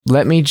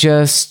let me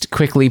just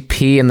quickly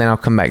pee and then I'll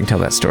come back and tell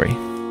that story.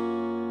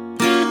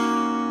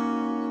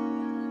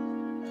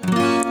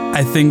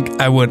 I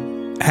think I would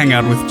hang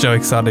out with Joe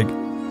Exotic.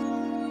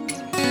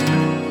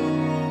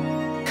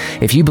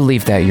 If you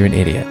believe that, you're an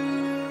idiot.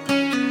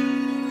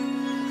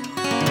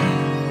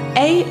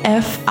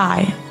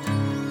 AFI.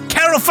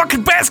 Carol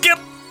fucking Basket!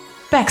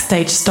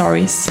 Backstage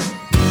Stories.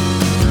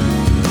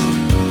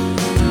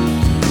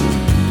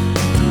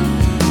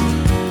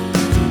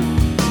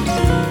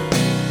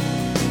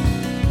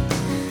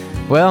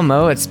 Well,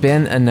 Mo, it's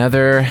been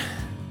another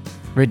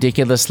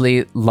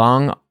ridiculously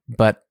long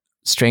but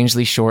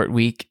strangely short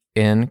week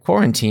in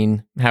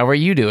quarantine. How are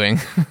you doing?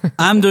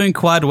 I'm doing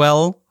quite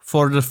well.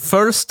 For the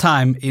first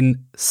time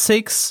in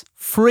 6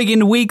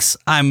 friggin' weeks,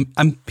 I'm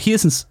here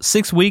since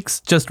 6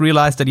 weeks, just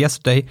realized that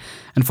yesterday.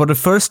 And for the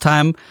first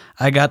time,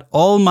 I got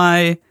all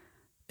my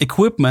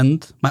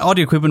equipment, my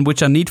audio equipment,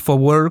 which I need for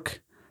work,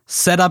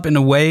 set up in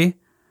a way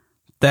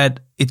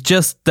that it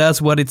just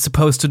does what it's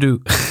supposed to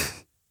do.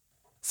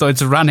 So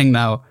it's running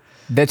now.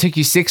 That took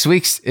you 6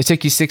 weeks. It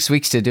took you 6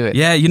 weeks to do it.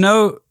 Yeah, you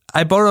know,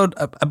 I borrowed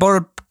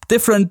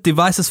different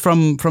devices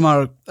from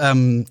our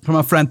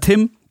friend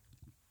Tim,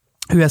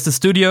 who has the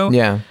studio.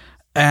 Yeah.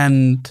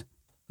 And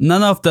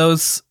none of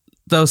those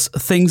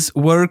things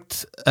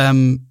worked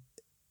in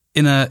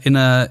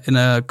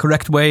a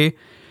correct way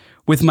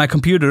with my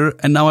computer.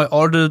 And now I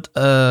ordered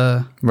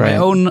my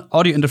own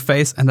audio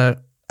interface, and I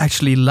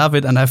actually love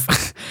it. And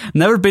I've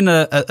never been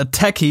a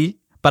techie,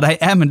 but I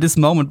am in this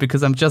moment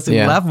because I'm just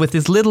in love with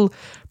this little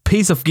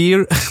piece of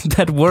gear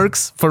that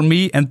works for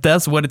me and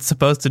does what it's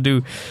supposed to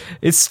do.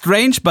 It's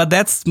strange, but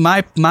that's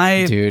my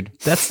dude.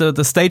 That's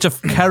the stage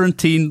of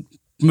quarantine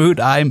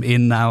mood I'm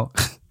in now.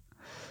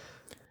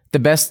 The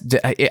best,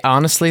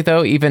 honestly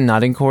though, even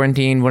not in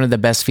quarantine, one of the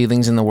best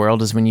feelings in the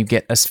world is when you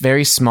get a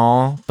very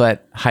small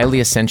but highly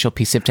essential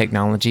piece of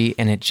technology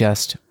and it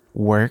just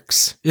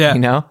works. Yeah. You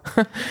know,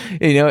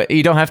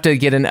 you don't have to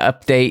get an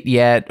update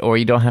yet, or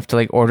you don't have to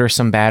like order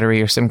some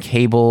battery or some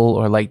cable,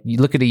 or like you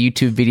look at a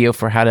YouTube video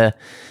for how to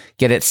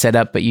get it set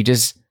up, but it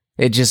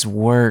just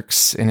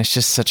works, and it's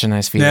just such a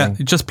nice feeling. Yeah,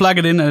 you just plug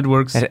it in and it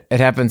works. It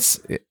happens.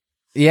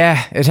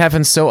 Yeah, it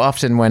happens so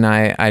often when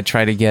I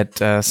try to get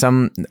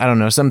some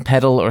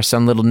pedal or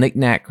some little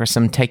knickknack or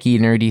some techie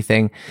nerdy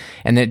thing,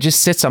 and it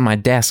just sits on my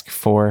desk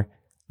for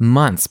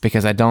months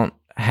because I don't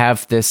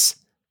have this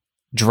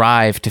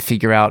drive to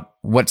figure out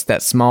what's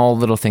that small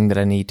little thing that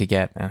I need to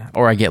get,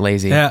 or I get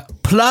lazy. Yeah.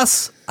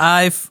 Plus,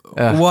 I've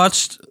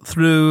watched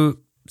through,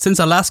 since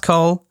our last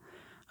call,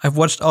 I've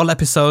watched all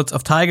episodes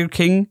of Tiger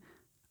King.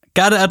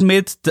 Gotta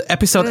admit, the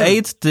episode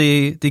 8,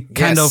 the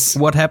kind of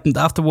what happened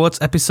afterwards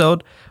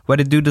episode, where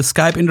they do the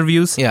Skype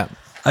interviews. Yeah.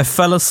 I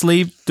fell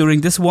asleep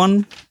during this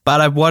one,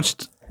 but I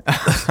watched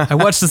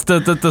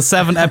the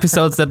 7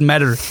 episodes that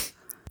matter.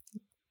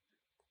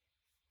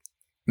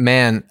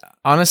 Man,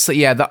 honestly,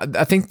 yeah,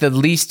 I think the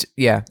least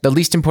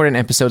important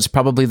episode is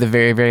probably the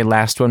very, very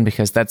last one,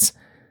 because that's,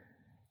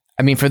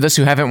 I mean, for those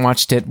who haven't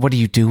watched it, what are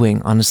you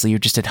doing? Honestly, you're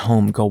just at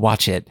home. Go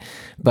watch it.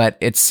 But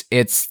it's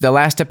the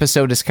last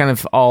episode is kind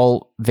of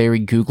all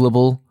very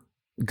Googleable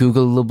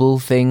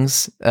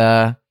things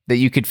that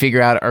you could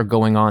figure out are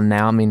going on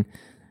now. I mean,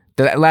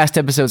 the last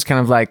episode is kind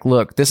of like,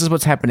 look, this is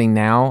what's happening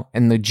now,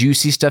 and the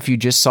juicy stuff you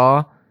just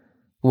saw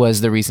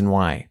was the reason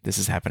why this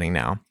is happening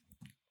now.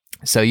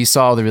 So you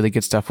saw all the really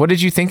good stuff. What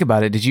did you think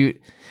about it?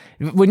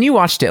 When you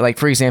watched it, like,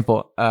 for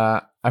example,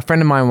 a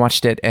friend of mine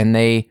watched it and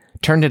they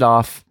turned it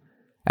off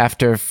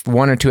after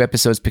 1 or 2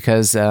 episodes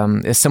because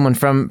it's someone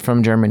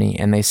from Germany,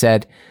 and they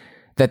said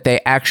that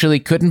they actually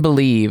couldn't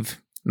believe,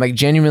 like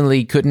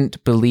genuinely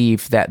couldn't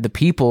believe, that the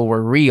people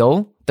were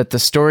real, that the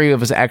story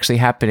was actually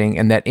happening,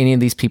 and that any of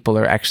these people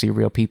are actually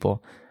real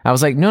people. I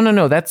was like,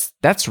 no,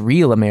 that's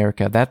real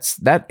America.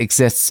 That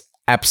exists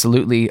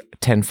absolutely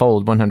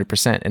tenfold,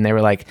 100%. And they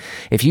were like,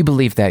 if you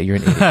believe that, you're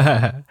an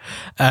idiot.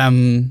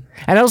 And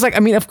I was like, I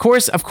mean, of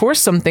course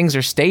some things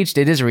are staged.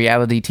 It is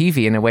reality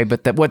TV in a way,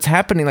 but what's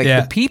happening, like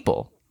the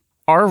people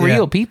are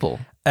real people.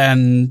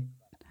 And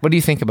what do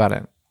you think about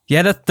it?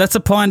 Yeah, that's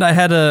a point I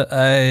had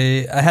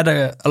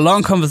a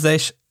long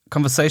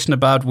conversation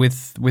about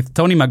with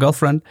Tony, my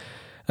girlfriend,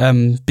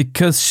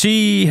 because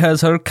she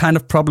has her kind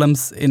of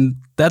problems in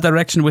that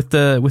direction with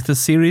the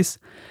series.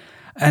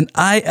 And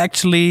I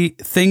actually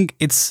think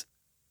it's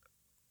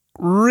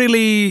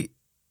really,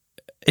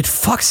 it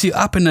fucks you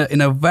up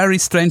in a very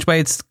strange way.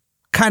 It's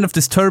kind of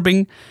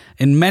disturbing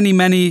in many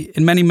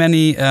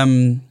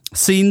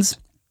scenes.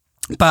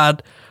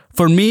 But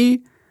for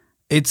me,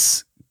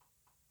 it's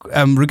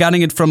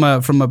regarding it from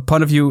a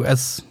point of view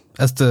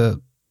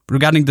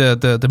regarding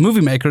the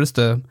movie makers,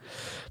 the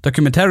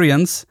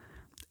documentarians.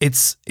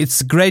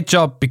 It's a great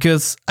job,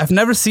 because I've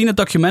never seen a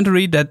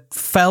documentary that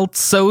felt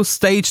so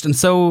staged and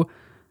so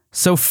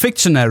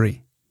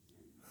fictionary.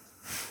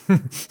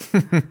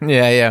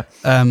 Yeah.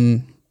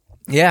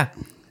 Yeah.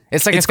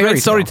 It's great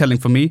storytelling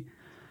for me,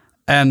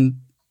 and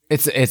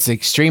it's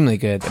extremely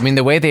good. I mean,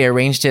 the way they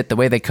arranged it, the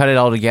way they cut it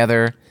all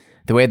together,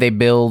 the way they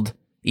build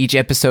each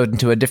episode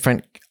into a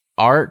different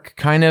arc,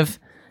 kind of.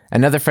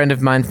 another friend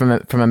of mine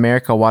from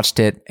America watched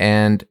it,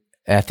 and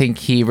I think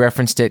he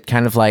referenced it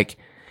kind of like,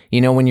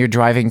 when you're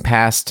driving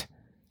past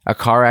a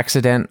car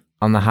accident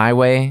on the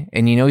highway,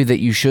 and you know that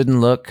you shouldn't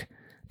look,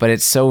 but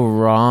it's so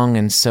wrong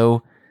and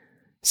so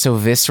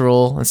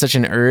visceral and such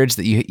an urge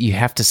that you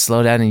have to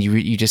slow down and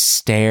you just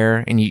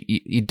stare, and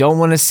you don't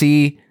want to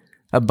see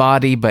a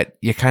body, but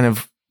you kind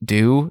of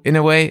do in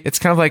a way. It's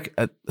kind of like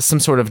some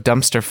sort of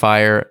dumpster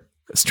fire,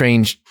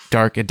 strange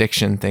dark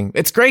addiction thing.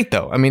 It's great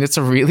though. I mean, it's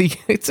a really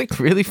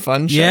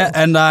fun show. Yeah,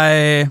 and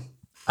I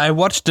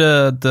watched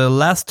the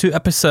last 2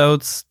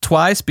 episodes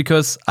twice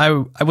because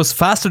I was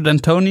faster than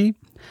Tony,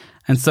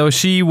 and so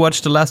she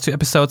watched the last 2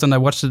 episodes and I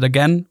watched it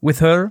again with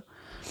her.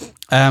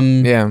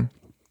 Yeah.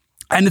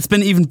 And it's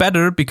been even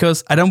better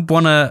because I don't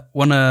wanna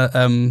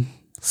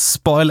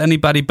spoil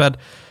anybody, but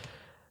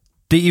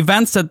the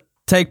events that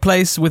take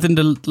place within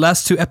the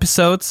last 2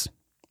 episodes,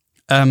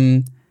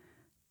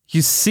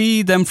 you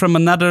see them from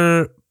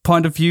another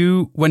point of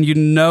view when you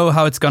know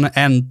how it's gonna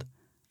end,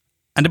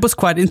 and it was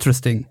quite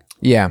interesting.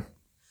 Yeah,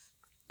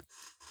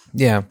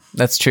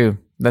 that's true.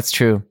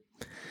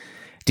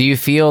 Do you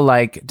feel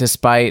like,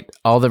 despite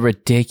all the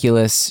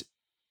ridiculous,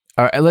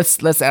 or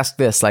let's ask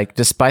this, like,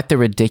 despite the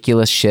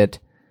ridiculous shit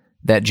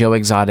that Joe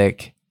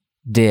Exotic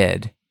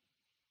did,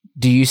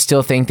 do you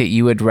still think that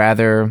you would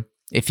rather,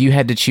 if you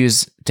had to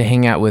choose to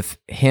hang out with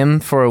him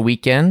for a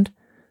weekend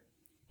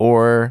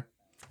or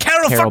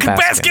Carol fucking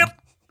Baskin?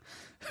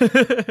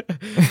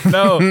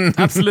 No,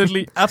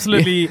 absolutely.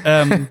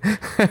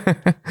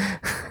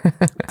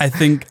 I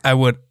think I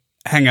would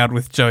hang out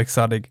with Joe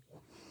Exotic.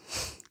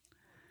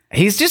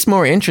 He's just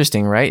more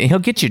interesting, right? And he'll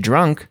get you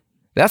drunk.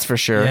 That's for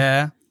sure.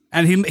 Yeah.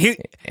 And he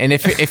and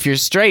if you're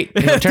straight,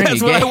 he'll turn you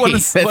gay.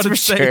 That's for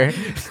sure.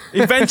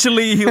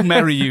 Eventually, he'll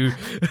marry you.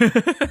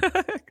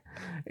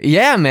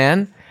 Yeah,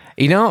 man.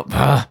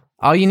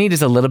 All you need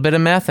is a little bit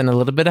of meth and a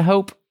little bit of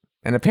hope.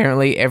 And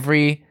apparently, I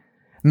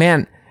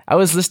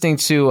was listening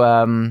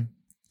to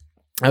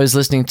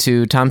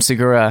Tom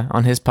Segura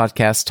on his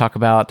podcast talk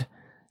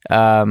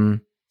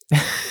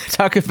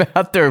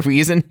about their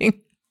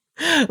reasoning,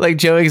 like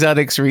Joe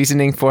Exotic's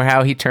reasoning for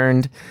how he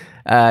turned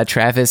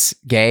Travis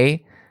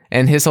gay.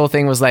 And his whole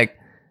thing was like,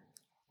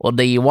 well,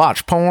 do you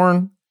watch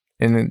porn?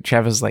 And then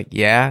Travis was like,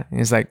 yeah. And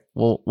he's like,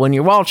 well, when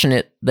you're watching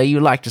it, do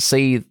you like to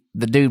see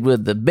the dude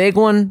with the big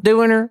one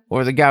doing her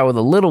or the guy with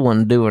the little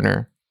one doing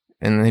her?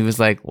 And he was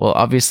like, well,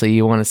 obviously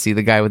you want to see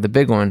the guy with the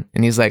big one.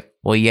 And he's like,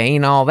 well, you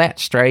ain't all that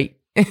straight.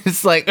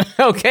 It's like,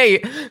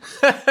 okay.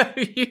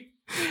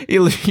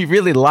 You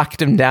really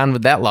locked him down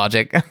with that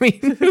logic. I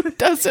mean, who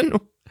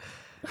doesn't?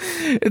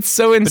 It's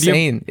so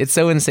insane. It's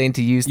so insane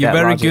to use that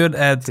logic. You're very good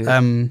at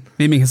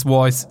miming his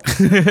voice.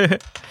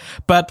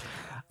 But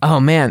oh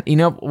man,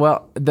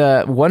 well,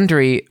 the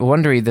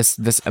Wondery,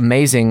 this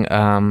amazing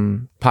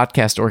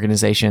podcast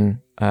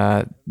organization,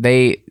 I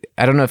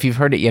don't know if you've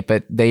heard it yet,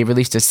 but they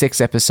released a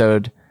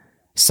 6-episode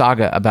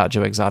saga about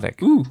Joe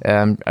Exotic. Ooh.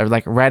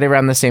 Like right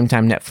around the same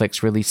time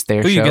Netflix released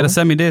their show. You gotta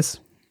send me this.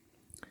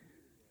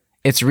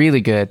 It's really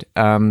good.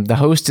 The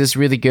host is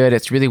really good.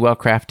 It's really well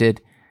crafted.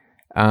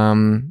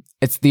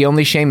 It's the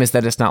only shame is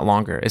that it's not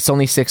longer. It's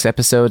only 6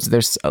 episodes.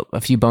 There's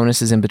a few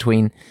bonuses in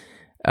between.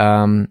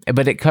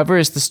 But it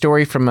covers the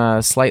story from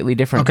a slightly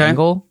different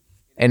angle,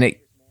 and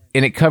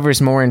it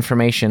covers more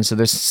information. So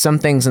there's some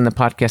things in the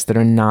podcast that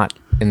are not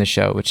in the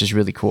show, which is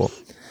really cool.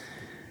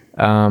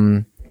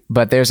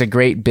 But there's a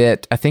great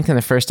bit, I think in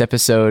the first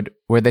episode,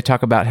 where they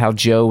talk about how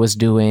Joe was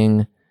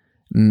doing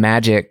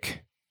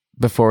magic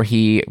before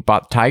he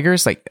bought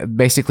tigers. Like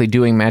basically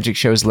doing magic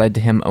shows led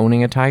to him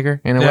owning a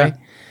tiger in a way.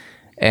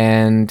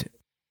 And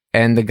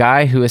the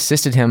guy who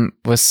assisted him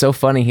was so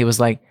funny. He was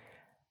like,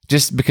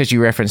 just because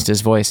you referenced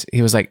his voice,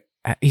 he's like,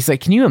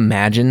 can you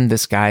imagine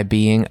this guy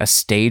being a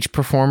stage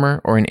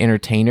performer or an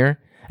entertainer?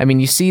 I mean,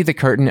 you see the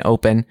curtain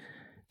open,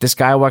 this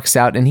guy walks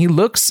out and he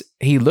looks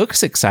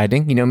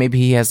exciting. Maybe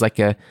he has like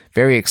a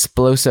very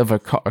explosive or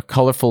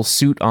colorful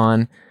suit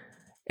on.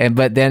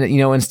 But then,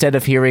 instead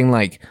of hearing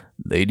like,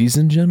 ladies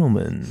and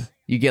gentlemen,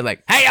 you get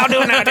like, hey, y'all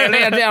doing out there?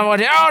 We're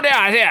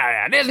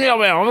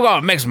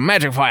going to make some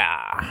magic for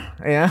ya.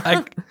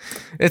 Yeah.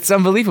 It's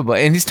unbelievable.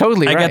 And he's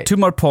totally right. I got 2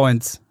 more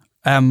points.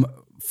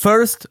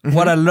 First,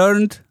 what I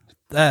learned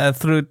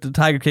through the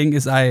Tiger King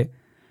is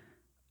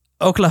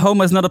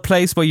Oklahoma is not a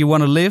place where you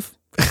want to live.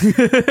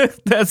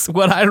 That's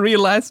what I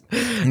realized.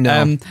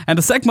 No. And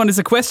the second one is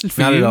a question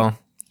for not you. Not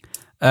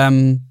at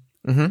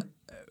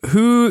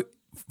all.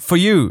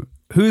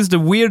 Who's the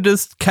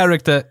weirdest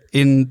character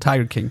in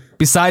Tiger King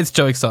besides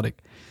Joe Exotic?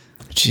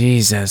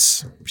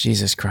 Jesus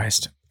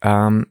Christ.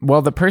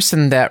 Well, the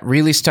person that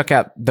really stuck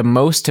out the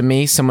most to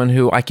me, someone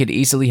who I could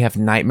easily have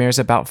nightmares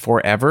about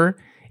forever,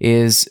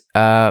 is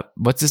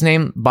what's his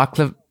name?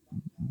 Bhagavan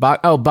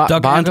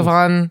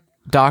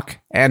Doc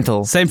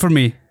Antle. Same for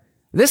me.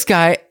 This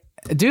guy,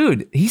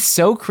 dude, he's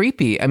so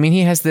creepy. I mean,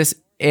 he has this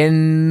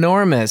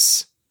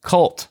enormous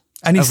cult,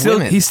 and he still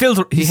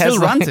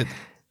runs it.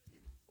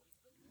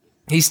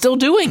 He's still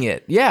doing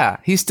it. Yeah,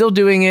 he's still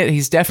doing it.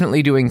 He's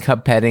definitely doing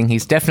cub petting.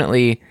 He's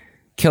definitely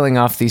killing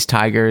off these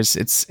tigers.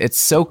 It's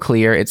so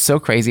clear. It's so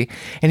crazy.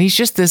 And he's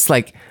just this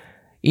like,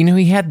 you know,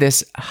 he had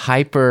this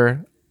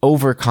hyper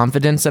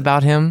overconfidence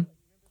about him.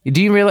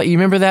 Do you realize? You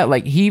remember that?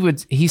 Like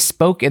he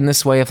spoke in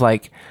this way of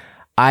like,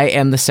 I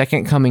am the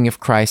second coming of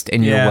Christ,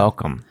 and you're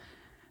welcome.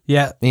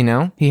 Yeah, you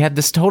know, he had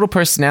this total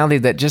personality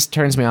that just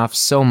turns me off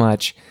so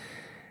much.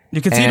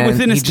 You can see it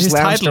within his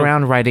title.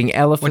 Around riding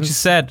elephants. What you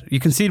said, you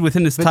can see it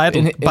within his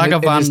title,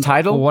 Bhagavan, in his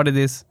title, or what it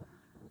is.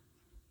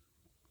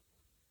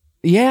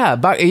 Yeah,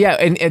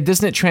 and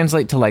doesn't it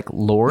translate to like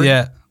Lord?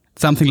 Yeah,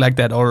 something like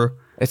that, or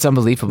it's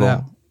unbelievable.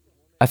 Yeah.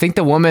 I think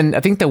the woman,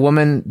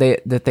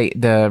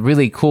 the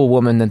really cool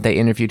woman that they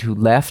interviewed who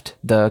left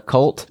the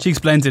cult. She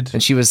explains it,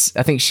 and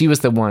I think she was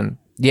the one.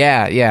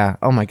 Yeah.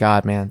 Oh my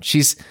God, man,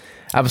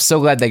 I was so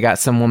glad they got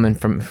some woman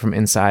from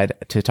inside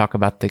to talk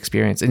about the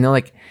experience. And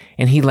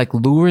and he like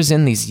lures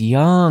in these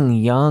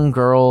young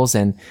girls,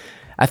 and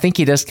I think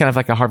he does kind of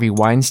like a Harvey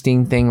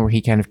Weinstein thing where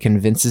he kind of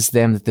convinces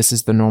them that this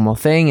is the normal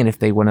thing, and if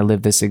they want to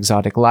live this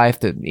exotic life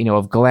that, you know,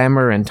 of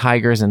glamour and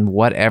tigers and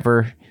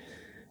whatever,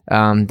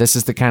 this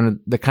is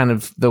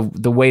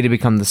the way to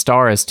become the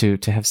star is to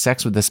have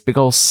sex with this big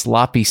old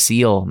sloppy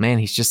seal. Man,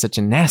 he's just such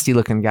a nasty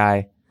looking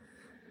guy.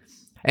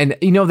 And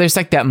you know, there's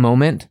like that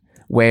moment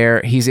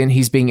where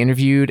he's being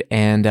interviewed,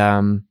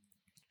 and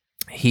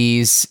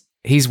he's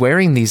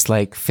wearing these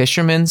like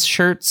fisherman's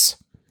shirts,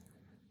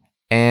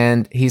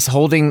 and he's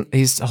holding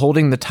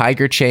the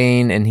tiger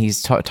chain, and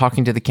he's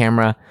talking to the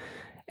camera,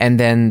 and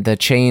then the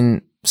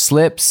chain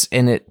slips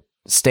and it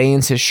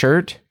stains his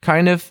shirt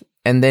kind of,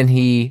 and then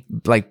he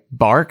like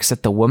barks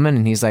at the woman,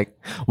 and he's like,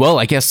 well,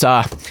 I guess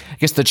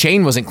the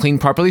chain wasn't cleaned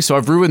properly, so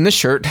I've ruined this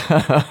shirt.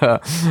 Yeah,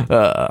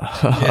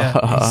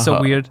 it's so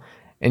weird.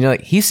 And you're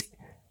like, he's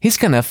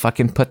gonna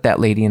fucking put that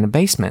lady in the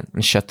basement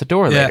and shut the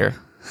door later.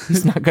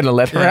 He's not gonna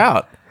let her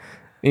out.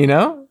 You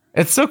know,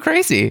 it's so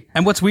crazy.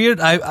 And what's weird,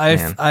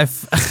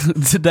 I've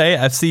today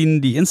I've seen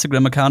the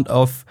Instagram account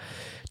of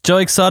Joe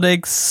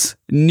Exotic's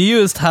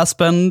newest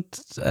husband.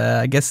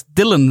 I guess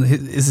Dylan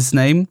is his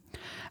name,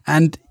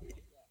 and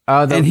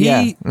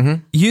he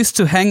used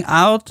to hang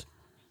out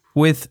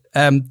with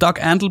Doc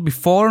Antle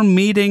before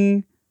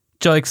meeting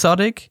Joe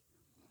Exotic,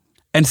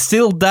 and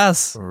still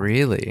does.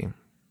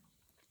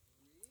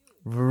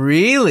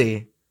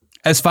 Really?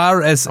 As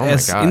far as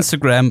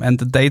Instagram and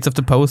the dates of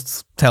the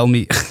posts tell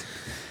me.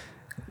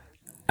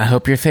 I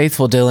hope you're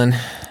faithful, Dylan.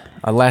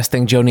 The last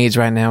thing Joe needs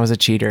right now is a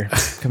cheater.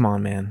 Come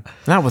on, man.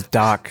 Not with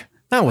Doc.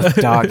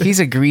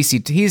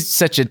 He's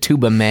such a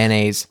tube of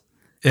mayonnaise.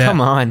 Yeah. Come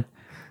on.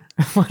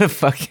 What a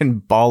fucking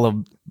ball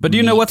of But do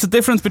you know what's the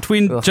difference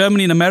between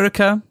Germany and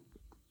America?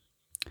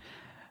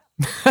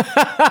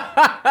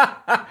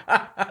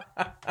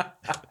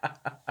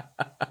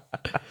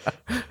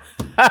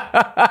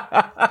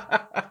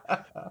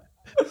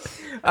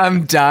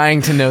 I'm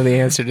dying to know the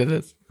answer to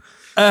this.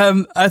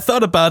 I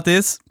thought about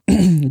this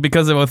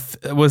because I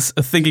was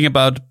thinking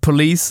about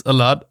police a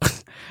lot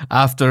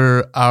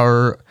after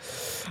our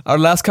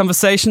last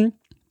conversation.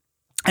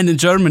 And in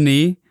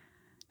Germany,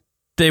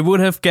 they would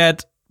have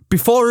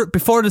before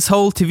this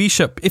whole TV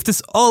show, if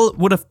this all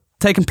would have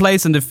taken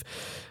place, and if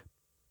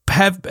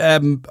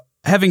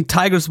having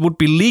tigers would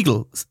be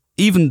legal,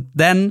 even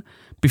then,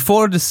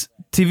 before this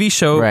TV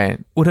show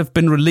would have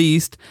been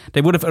released,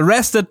 they would have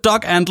arrested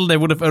Doc Antle, they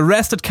would have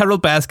arrested Carol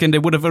Baskin, they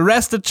would have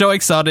arrested Joe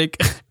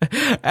Exotic,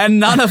 and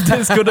none of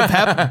this could have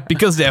happened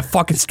because they're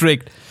fucking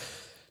strict.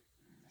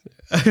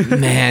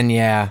 Man,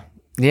 yeah.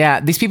 Yeah,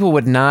 these people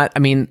would not, I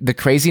mean, the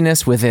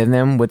craziness within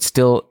them would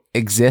still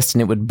exist,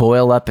 and it would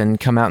boil up and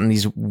come out in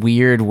these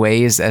weird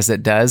ways as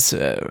it does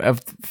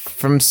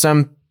from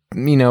some,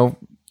 you know,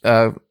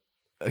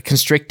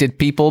 constricted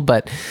people,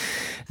 but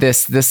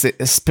this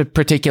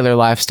particular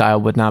lifestyle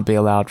would not be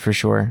allowed for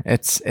sure.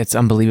 It's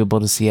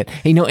unbelievable to see it.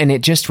 You know, and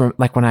it just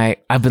like when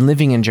I've been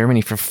living in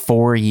Germany for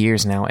 4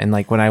 years now, and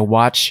like when I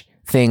watch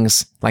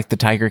things like the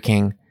Tiger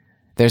King,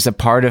 there's a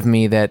part of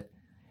me that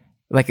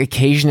like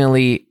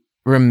occasionally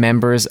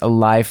remembers a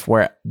life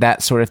where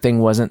that sort of thing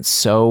wasn't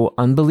so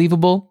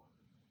unbelievable.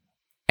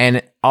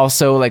 And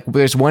also like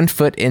there's one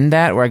foot in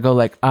that where I go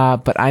like,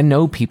 but I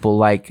know people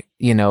like,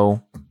 you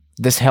know,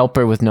 this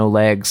helper with no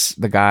legs,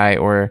 the guy,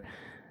 or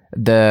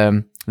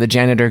the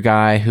janitor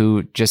guy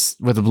who just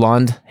with the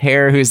blonde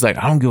hair, who's like,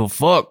 I don't give a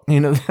fuck, you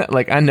know.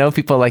 Like I know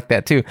people like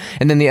that too.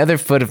 And then the other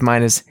foot of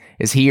mine is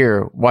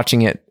here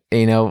watching it,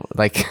 you know,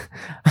 like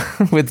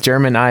with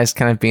German eyes,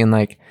 kind of being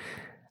like,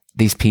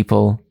 these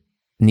people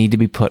need to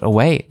be put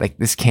away. Like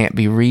this can't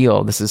be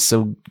real. This is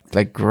so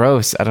like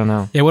gross. I don't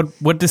know. Yeah,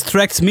 what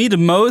distracts me the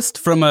most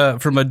from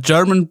a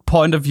German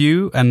point of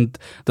view and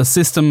the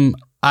system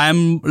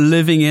I'm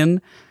living in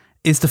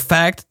is the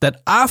fact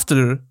that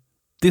after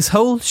this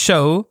whole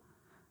show,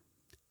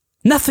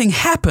 nothing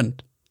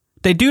happened.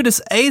 They do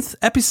this 8th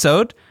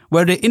episode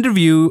where they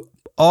interview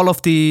all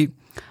of the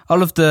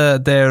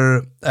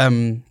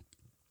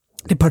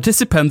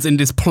participants in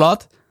this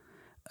plot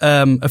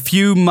a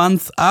few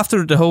months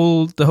after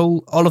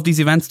all of these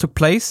events took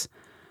place,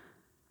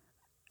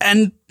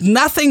 and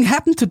nothing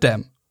happened to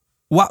them.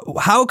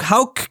 how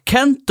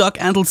can Doug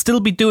Antle still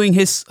be doing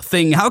his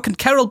thing? How can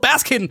Carol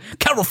fucking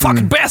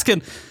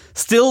Baskin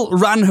still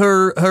run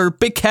her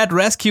big cat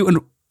rescue? And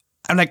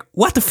I'm like,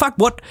 what the fuck?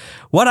 What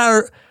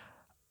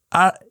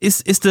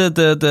is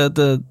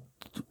the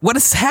what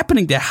is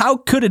happening there? How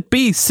could it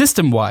be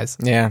system-wise?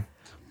 Yeah.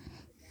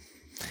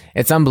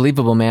 It's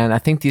unbelievable, man. I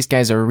think these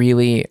guys are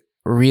really,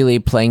 really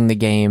playing the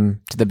game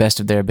to the best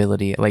of their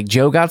ability. Like,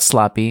 Joe got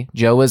sloppy.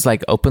 Joe was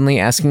like openly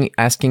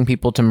asking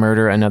people to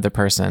murder another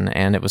person,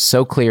 and it was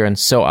so clear and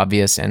so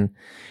obvious, and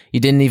you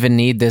didn't even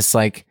need this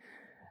like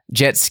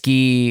jet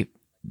ski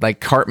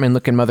like Cartman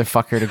looking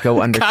motherfucker to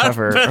go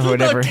undercover or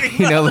whatever.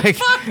 You know, like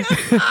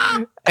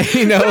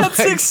you know, that's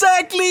like,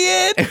 exactly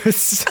it.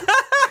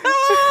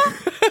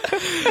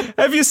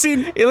 Have you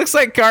seen? It looks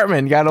like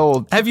Cartman got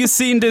old. Have you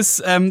seen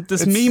this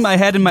meme I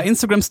had in my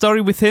Instagram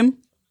story with him?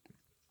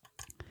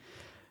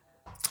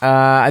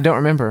 I don't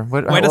remember.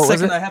 Wait a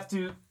second.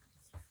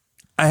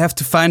 I have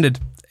to find it.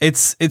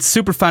 It's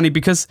super funny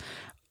because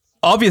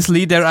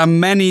obviously there are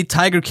many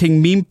Tiger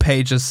King meme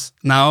pages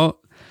now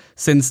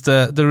since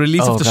the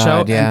release of the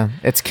show. Yeah,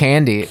 it's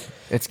candy.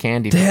 It's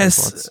candy.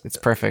 There's it's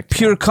perfect.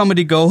 Pure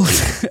comedy gold,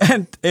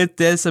 and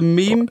there's a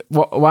meme.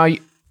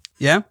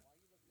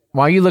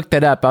 While you look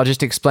that up, I'll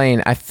just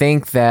explain. I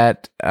think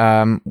that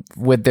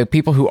with the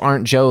people who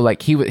aren't Joe,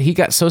 like he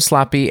got so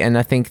sloppy, and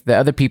I think the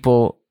other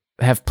people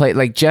have played,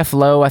 like Jeff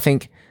Lowe, I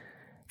think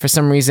for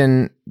some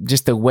reason,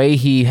 just the way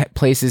he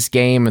plays his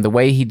game or the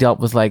way he dealt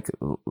with like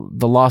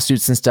the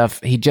lawsuits and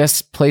stuff, he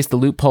just plays the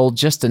loophole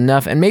just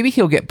enough, and maybe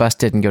he'll get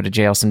busted and go to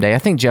jail someday. I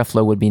think Jeff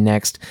Lowe would be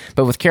next.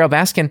 But with Carol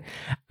Baskin,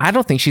 I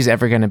don't think she's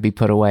ever going to be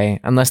put away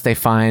unless they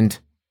find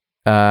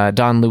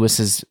Don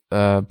Lewis's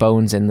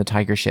bones in the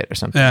tiger shit or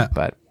something. Yeah.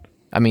 But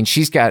I mean,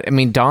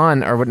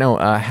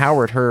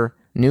 Howard, her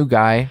new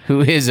guy,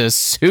 who is a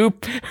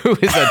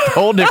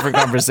whole different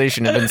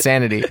conversation of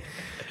insanity.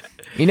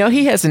 You know,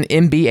 he has an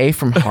MBA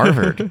from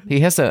Harvard. He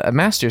has a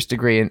master's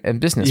degree in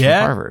business from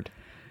Harvard.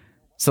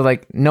 So,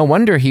 like, no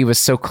wonder he was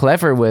so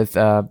clever with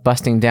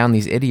busting down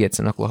these idiots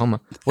in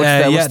Oklahoma.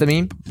 What's the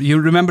meme? You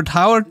remembered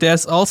Howard?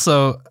 There's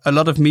also a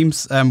lot of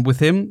memes with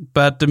him,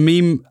 but the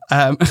meme,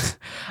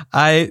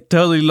 I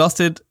totally lost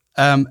it.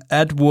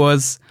 It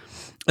was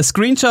a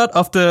screenshot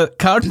of the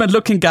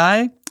Cartman-looking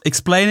guy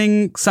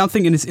explaining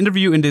something in his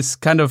interview in this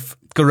kind of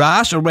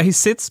garage or where he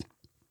sits,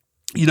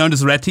 you know,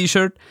 this red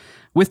t-shirt,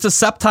 with the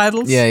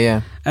subtitles.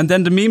 Yeah. And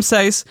then the meme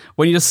says,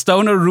 when your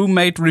stoner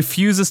roommate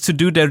refuses to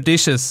do their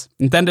dishes.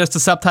 And then there's the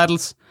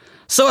subtitles,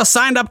 so I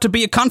signed up to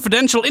be a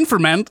confidential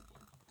informant.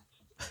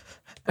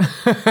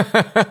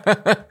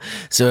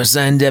 So I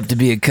signed up to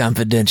be a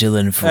confidential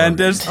informant. And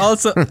there's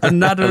also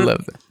another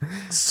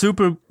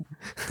super...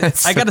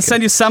 I gotta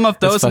send you some of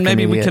those, and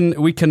maybe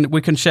we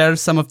can share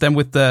some of them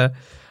with the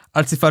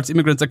Artsy Fartsy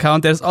Immigrants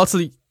account. There's also,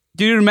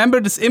 do you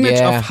remember this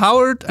image of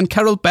Howard and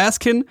Carol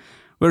Baskin,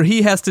 where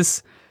he has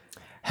this?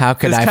 How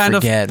could I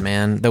forget,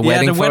 man? The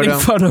wedding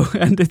photo,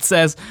 and it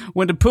says,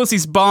 "When the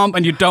pussy's bomb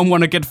and you don't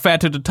want to get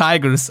fed to the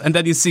tigers," and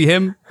then you see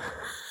him.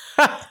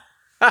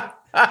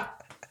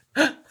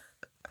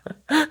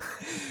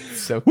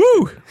 So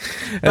woo!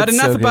 That's but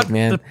enough so about good,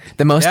 man.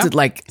 The most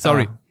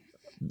Sorry.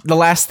 The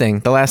last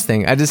thing.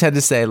 I just had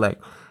to say, like,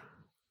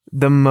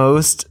 the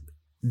most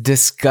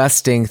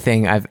disgusting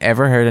thing I've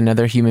ever heard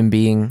another human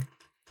being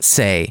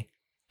say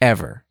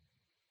ever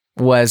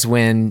was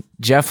when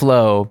Jeff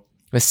Lowe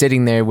was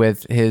sitting there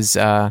with his,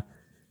 I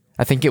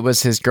think it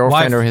was his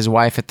girlfriend or his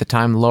wife at the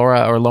time,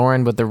 Laura or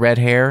Lauren with the red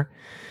hair,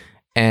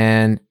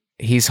 and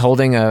he's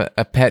holding a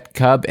pet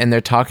cub, and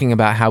they're talking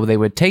about how they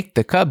would take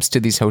the cubs to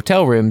these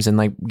hotel rooms and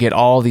like get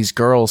all these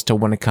girls to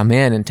want to come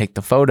in and take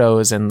the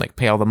photos and like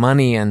pay all the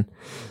money, and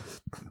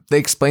they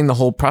explain the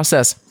whole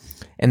process.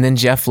 And then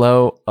Jeff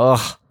Lowe,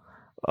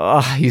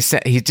 he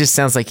just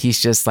sounds like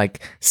he's just like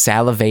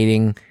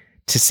salivating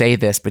to say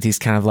this, but he's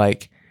kind of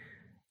like,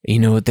 you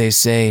know what they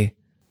say,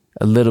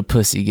 a little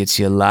pussy gets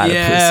you a lot of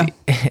pussy.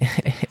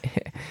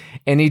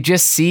 And you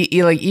just see,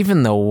 like,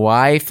 even the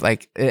wife,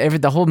 like,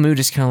 the whole mood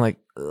is kind of like,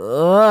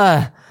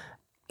 ugh.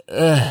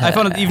 I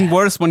found it even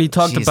worse when he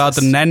talked about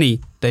the nanny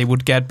they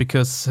would get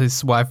because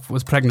his wife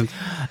was pregnant.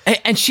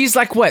 And she's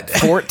like, what,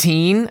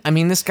 14? I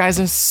mean, this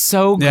guy's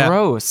so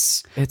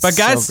gross. It's but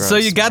guys, so gross. So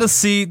you gotta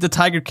see the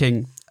Tiger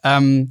King.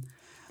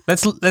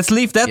 Let's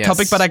leave that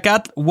topic, but I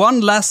got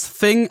one last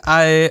thing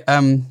I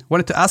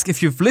wanted to ask.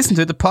 If you've listened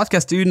to the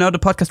podcast, do you know the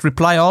podcast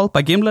Reply All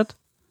by Gimlet?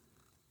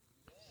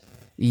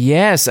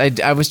 Yes,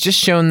 I was just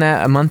shown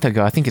that a month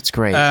ago. I think it's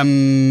great.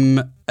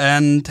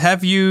 And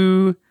have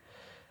you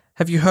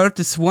heard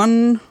this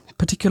one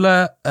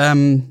particular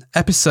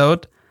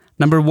episode,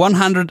 number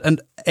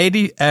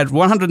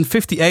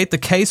 158, the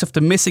case of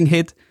the missing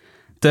hit?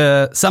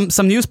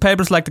 Some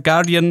newspapers like The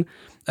Guardian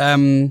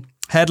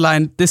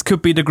headline, "This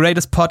could be the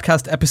greatest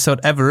podcast episode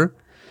ever."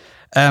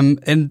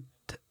 And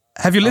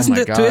have you listened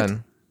to it?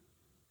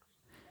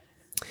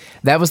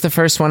 That was the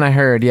first one I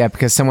heard,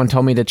 because someone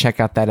told me to check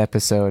out that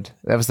episode.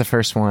 That was the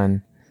first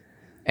one.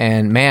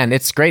 And man,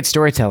 it's great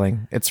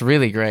storytelling. It's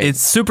really great.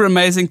 It's super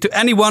amazing. To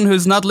anyone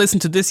who's not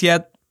listened to this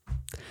yet,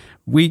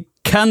 we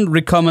can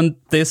recommend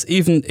this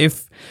even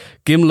if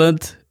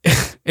Gimlet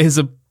is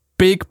a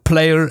big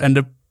player and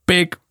a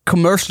big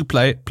commercial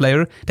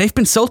player. They've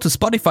been sold to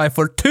Spotify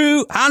for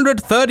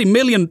 $230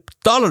 million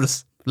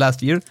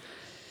last year.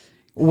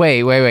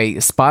 Wait.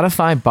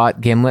 Spotify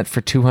bought Gimlet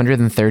for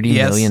 $230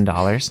 million?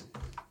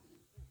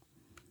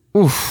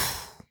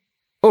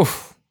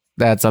 Oof.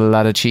 That's a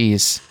lot of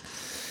cheese.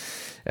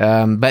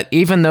 But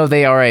even though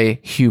they are a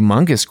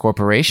humongous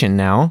corporation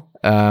now,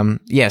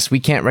 yes, we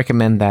can't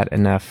recommend that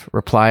enough.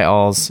 Reply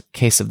All's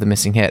Case of the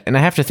Missing Hit. And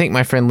I have to thank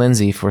my friend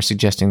Lindsay for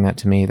suggesting that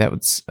to me. That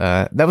was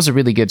a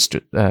really good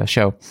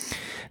show.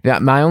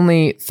 My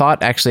only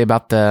thought actually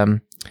about I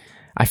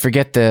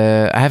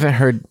haven't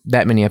heard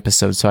that many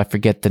episodes, so I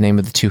forget the name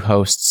of the two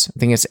hosts. I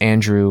think it's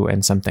Andrew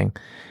and something.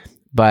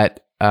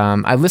 But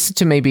I listened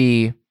to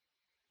maybe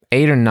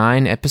 8 or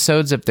 9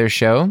 episodes of their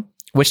show,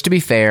 which, to be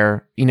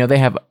fair, they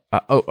have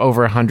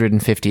over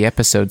 150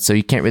 episodes, so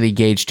you can't really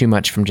gauge too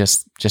much from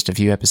just a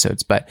few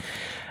episodes. But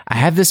I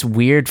have this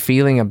weird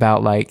feeling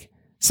about, like,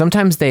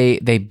 sometimes they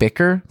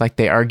bicker, like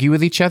they argue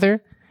with each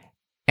other,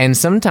 and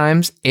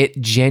sometimes it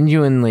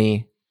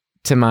genuinely,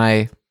 to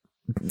my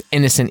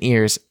innocent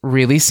ears,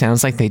 really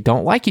sounds like they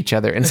don't like each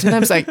other. And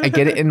sometimes I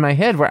get it in my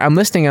head where I'm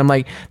listening, I'm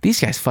like,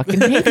 these guys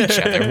fucking hate each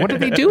other. What are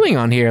they doing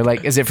on here?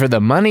 Like, is it for the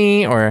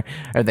money, or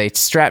are they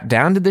strapped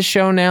down to the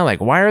show now?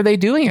 Like, why are they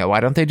doing it? Why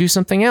don't they do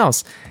something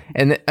else?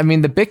 And I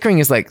mean, the bickering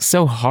is like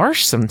so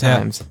harsh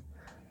sometimes. Yeah.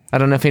 I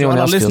don't know if anyone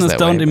else feels that way. Listeners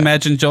don't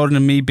imagine Jordan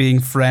and me being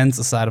friends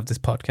aside of this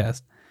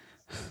podcast.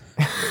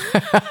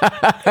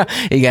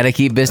 You got to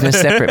keep business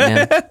separate,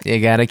 man. You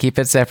got to keep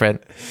it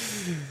separate.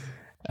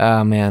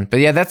 Oh man, but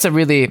yeah, that's a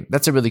really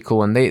cool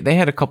one. They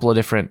had a couple of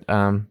different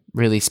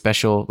really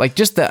special, like,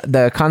 just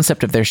the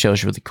concept of their show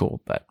is really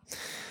cool. But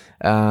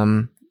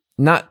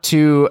not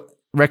to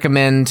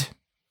recommend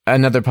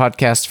another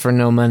podcast for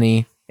no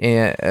money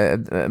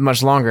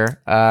much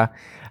longer.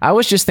 I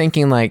was just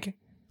thinking, like,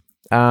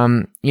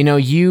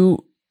 you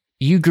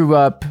grew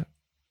up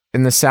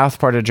in the south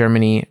part of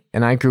Germany,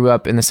 and I grew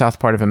up in the south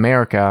part of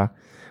America,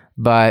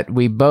 but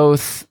we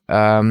both,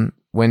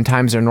 when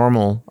times are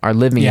normal, are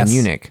living in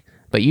Munich.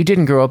 But you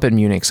didn't grow up in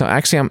Munich, so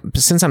actually,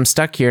 since I'm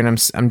stuck here,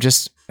 and I'm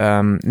just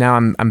now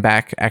I'm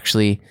back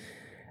actually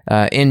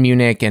in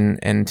Munich,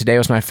 and today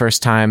was my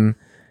first time,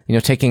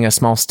 taking a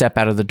small step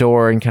out of the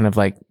door and kind of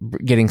like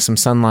getting some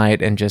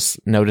sunlight and just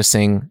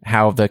noticing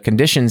how the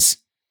conditions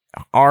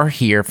are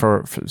here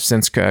for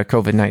since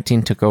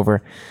COVID-19 took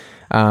over.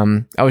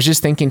 I was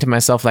just thinking to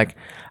myself, like,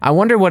 I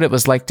wonder what it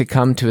was like to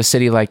come to a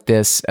city like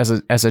this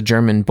as a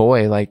German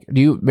boy. Like,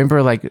 do you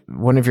remember, like,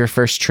 one of your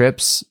first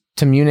trips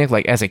to Munich,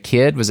 like, as a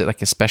kid? Was it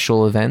like a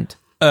special event?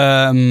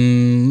 Let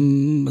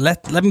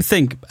me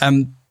think.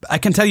 I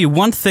can tell you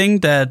one thing,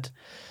 that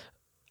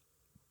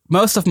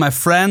most of my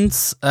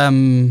friends,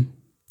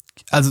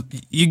 as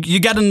you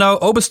got to know,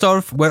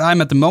 Oberstdorf, where I'm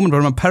at the moment,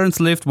 where my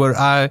parents lived, where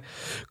I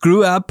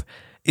grew up,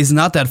 is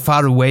not that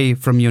far away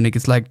from Munich.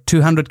 It's like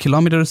 200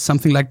 kilometers,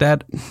 something like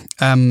that.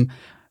 And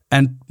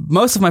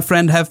most of my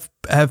friends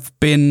have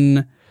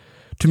been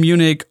to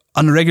Munich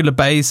on a regular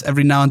basis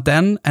every now and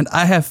then, and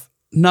I have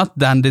not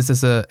done this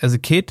as a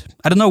kid.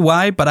 I don't know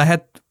why, but I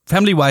had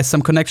family-wise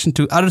some connection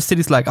to other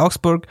cities like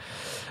Augsburg,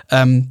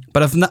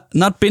 but I've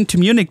not been to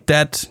Munich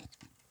that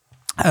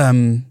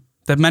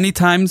many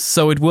times.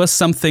 So it was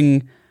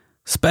something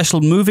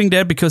special moving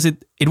there, because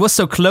it was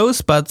so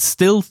close, but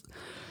still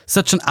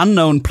such an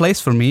unknown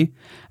place for me.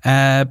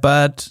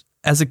 But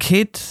as a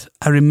kid,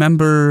 I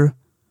remember,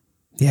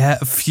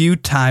 a few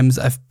times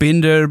I've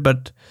been there,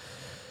 but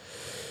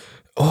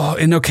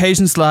in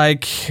occasions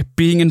like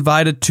being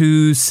invited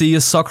to see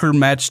a soccer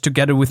match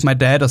together with my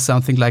dad or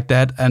something like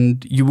that,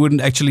 and you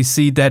wouldn't actually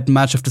see that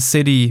much of the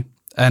city,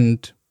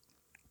 and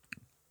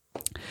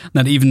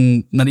not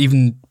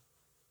even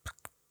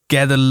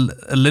get a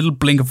little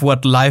blink of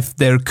what life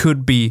there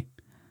could be.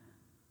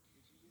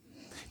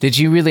 Did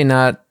you really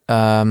not?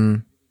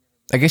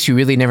 I guess you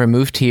really never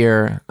moved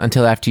here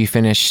until after you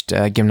finished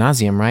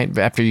gymnasium, right?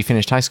 After you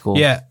finished high school.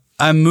 Yeah,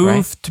 I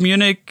moved to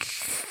Munich,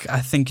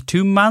 I think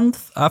 2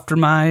 months after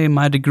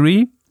my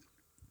degree.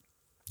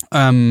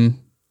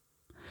 And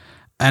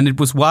it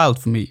was wild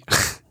for me.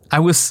 I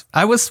was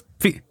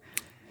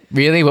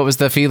Really? What was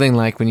the feeling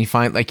like when you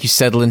you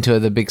settle into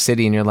the big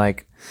city and you're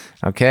like,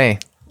 okay,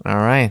 all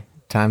right,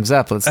 time's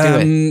up, let's do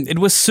it. It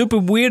was super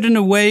weird in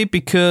a way,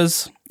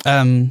 because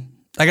I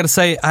gotta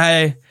say,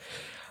 I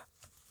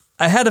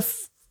had a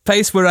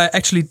phase where I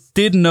actually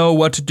did know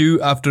what to do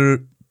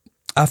after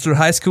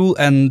high school,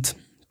 and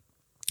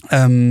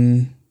I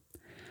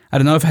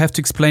don't know if I have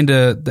to explain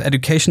the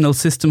educational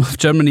system of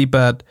Germany,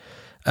 but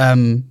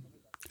I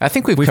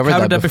think we've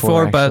covered that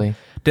before, but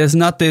there's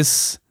not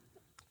this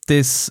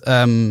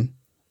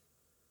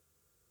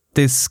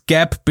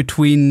gap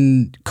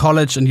between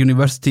college and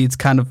university. It's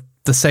kind of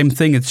the same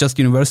thing. It's just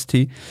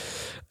university,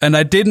 and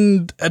I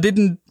didn't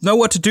know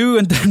what to do,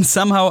 and then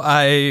somehow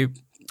I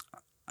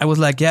was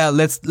like, yeah,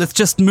 let's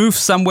just move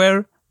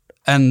somewhere.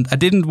 And I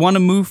didn't want to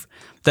move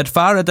that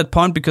far at that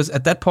point, because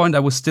at that point I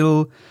was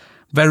still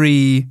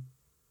very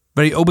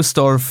very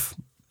Oberstdorf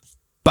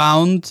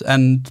bound,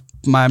 and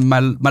my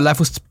life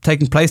was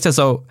taking place there.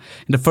 So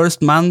in the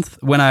first month,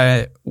 when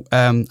I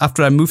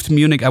after I moved to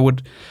Munich, I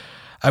would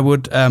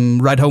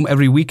ride home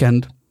every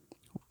weekend,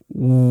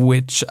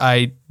 which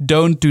I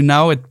don't do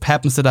now. It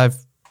happens that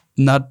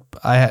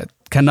I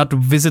cannot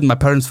visit my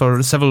parents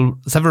for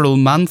several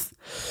months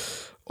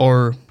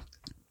or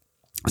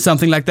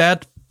something like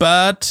that.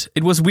 But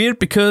it was weird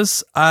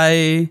because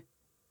it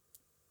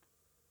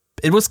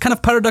was kind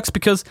of paradox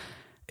because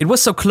it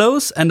was so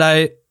close, and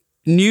I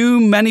knew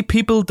many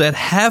people that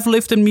have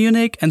lived in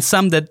Munich and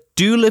some that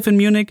do live in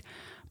Munich,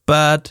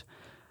 but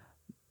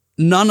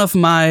none of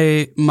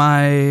my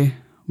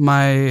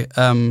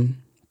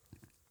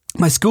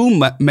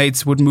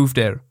schoolmates would move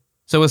there.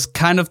 So I was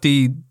kind of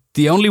the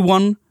only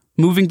one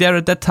moving there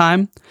at that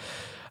time.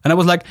 And I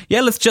was like,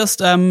 yeah, let's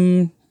just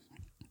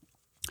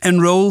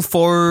enroll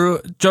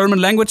for German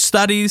language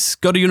studies,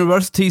 go to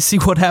university, see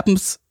what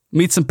happens,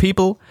 meet some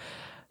people.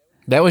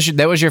 That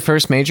was your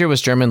first major,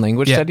 was German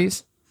language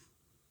studies?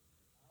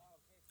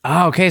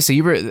 Oh, okay. So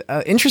you were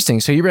interesting.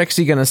 So you were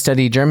actually going to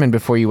study German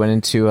before you went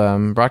into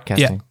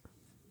broadcasting.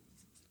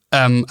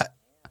 Yeah.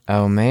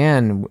 Oh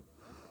man,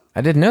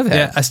 I didn't know that.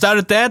 Yeah, I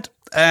started that,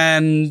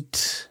 and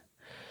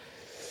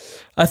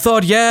I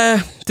thought,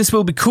 yeah, this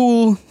will be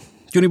cool.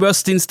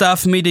 University and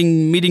stuff,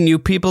 meeting new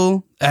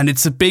people, and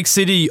it's a big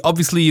city.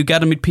 Obviously, you got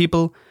to meet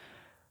people.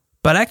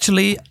 But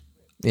actually,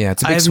 yeah,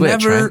 it's a big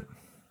switch, right?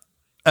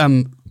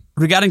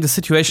 Regarding the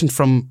situation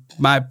from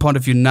my point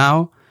of view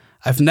now,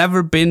 I've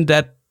never been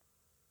that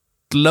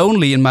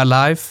lonely in my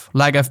life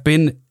like I've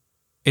been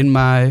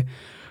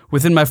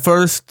within my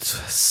first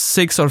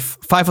 5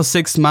 or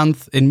 6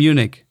 months in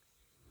Munich.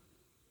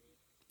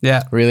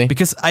 Yeah, really?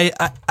 Because I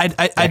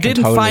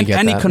didn't totally find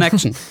any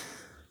connection.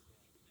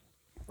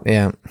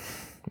 Yeah.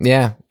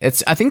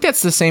 I think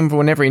that's the same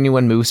whenever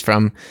anyone moves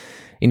from,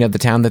 the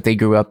town that they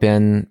grew up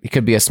in. It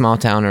could be a small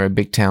town or a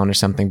big town or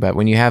something, but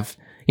when you have,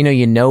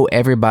 you know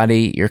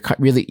everybody, you're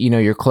really,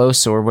 you're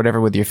close or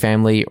whatever with your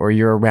family, or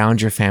you're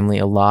around your family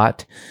a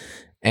lot,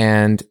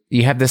 and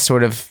you have this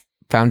sort of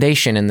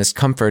foundation and this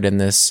comfort and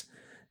this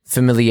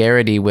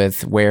familiarity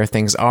with where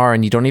things are,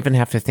 and you don't even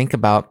have to think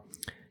about,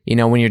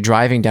 when you're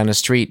driving down the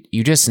street,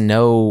 you just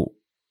know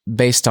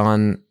based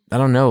on, I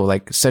don't know,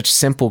 like such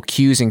simple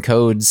cues and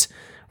codes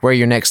where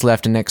your next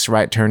left and next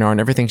right turn are, and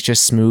everything's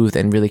just smooth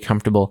and really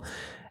comfortable.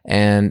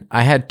 And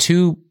I had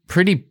 2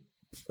 pretty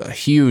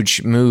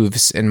huge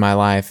moves in my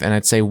life, and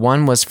I'd say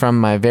one was from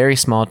my very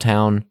small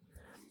town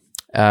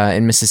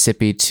in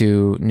Mississippi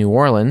to New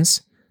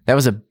Orleans. That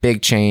was a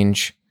big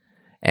change,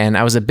 and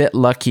I was a bit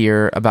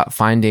luckier about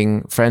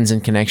finding friends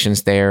and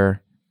connections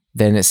there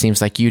than it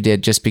seems like you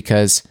did, just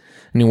because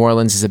New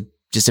Orleans is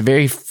just a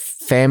very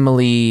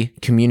family,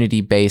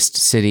 community-based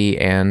city,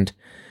 and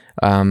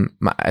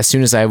as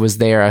soon as I was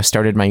there, I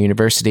started my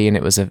university, and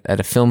it was at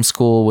a film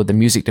school with a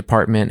music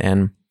department,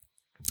 and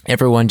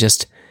everyone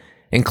just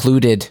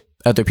included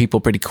other people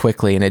pretty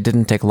quickly, and it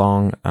didn't take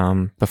long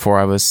before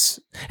I was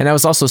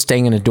also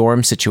staying in a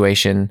dorm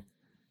situation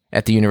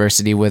at the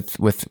university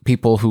with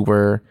people who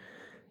were,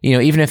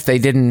 even if they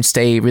didn't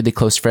stay really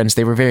close friends,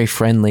 they were very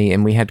friendly,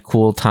 and we had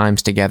cool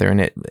times together, and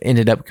it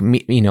ended up,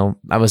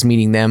 I was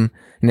meeting them,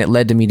 and it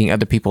led to meeting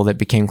other people that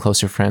became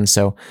closer friends.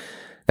 So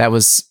that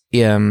was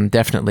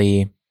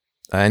definitely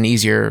an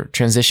easier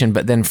transition.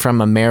 But then from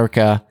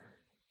America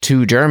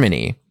to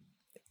Germany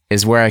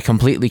is where I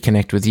completely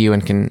connect with you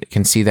and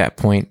can see that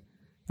point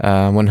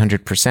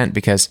 100%,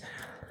 because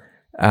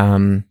I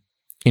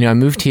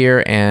moved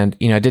here, and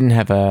I didn't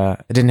have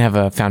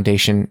a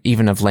foundation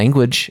even of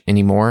language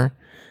anymore.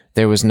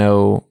 There was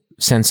no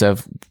sense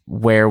of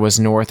where was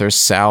north or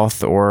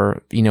south,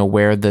 or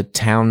where the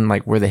town,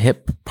 like where the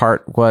hip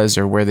part was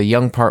or where the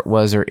young part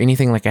was, or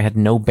anything. Like I had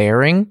no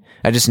bearing.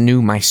 I just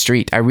knew my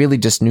street. I really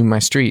just knew my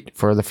street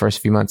for the first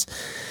few months.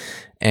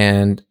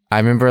 And I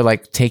remember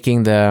like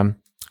taking the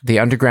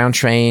underground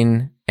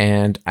train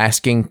and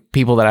asking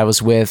people that I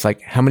was with,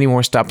 like, how many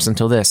more stops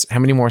until this? How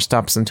many more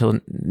stops until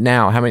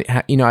now?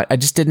 I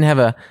just didn't have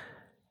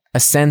a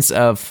sense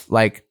of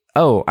like,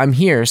 oh, I'm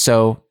here,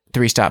 so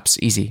 3 stops,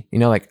 easy.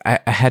 I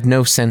had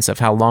no sense of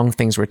how long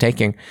things were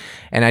taking.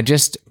 And it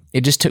just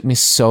took me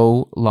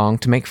so long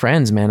to make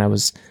friends, man. I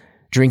was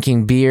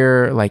drinking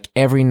beer like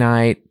every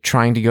night,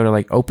 trying to go to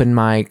like open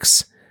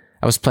mics.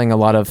 I was playing a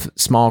lot of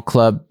small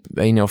club,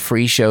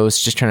 free shows,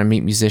 just trying to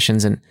meet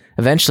musicians. And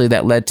eventually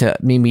that led to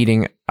me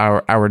meeting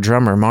our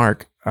drummer,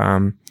 Mark.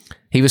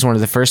 He was one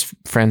of the first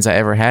friends I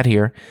ever had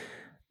here,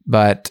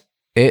 but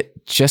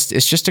it's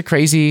just a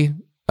crazy,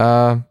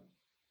 it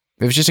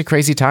was just a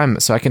crazy time.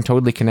 So I can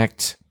totally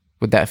connect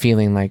with that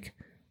feeling, like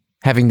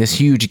having this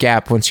huge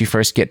gap once you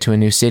first get to a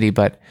new city.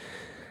 But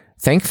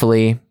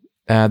thankfully,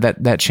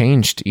 that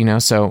changed,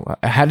 So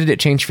how did it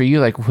change for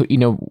you? Like,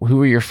 who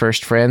were your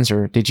first friends,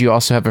 or did you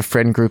also have a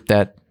friend group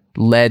that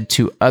led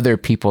to other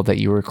people that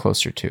you were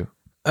closer to?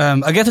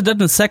 I get to that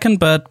in a second,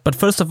 but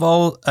first of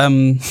all,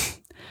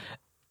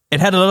 it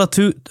had a lot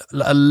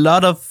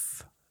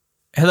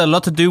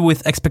to do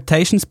with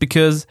expectations,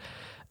 because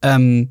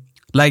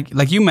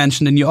like you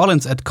mentioned in New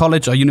Orleans at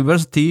college or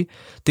university,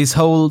 this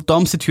whole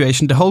dorm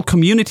situation, the whole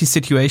community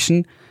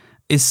situation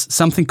is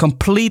something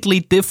completely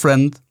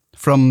different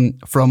from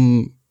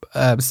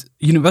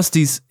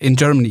universities in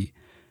Germany.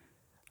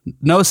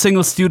 No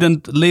single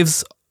student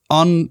lives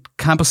on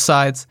campus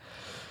sites.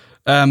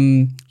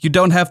 You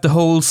don't have the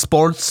whole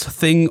sports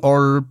thing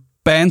or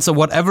bands or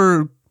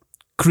whatever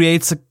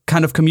creates a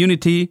kind of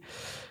community.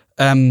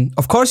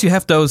 Of course, you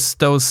have those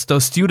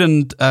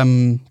student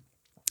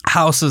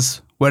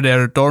houses where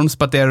there are dorms,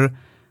 but they're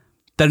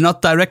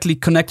not directly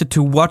connected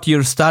to what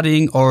you're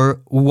studying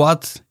or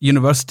what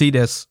university.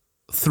 There's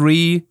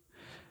 3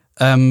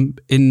 in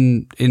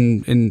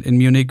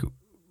Munich.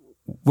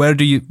 Where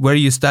do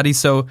you study?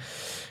 So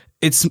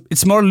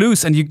it's more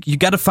loose, and you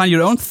got to find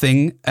your own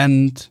thing.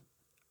 And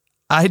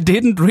I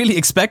didn't really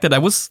expect it. I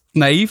was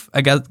naive.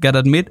 I got to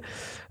admit,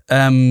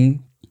 and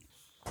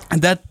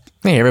that.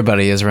 Yeah,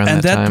 everybody is around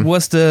that time. And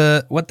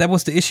that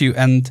was the issue.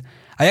 And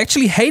I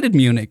actually hated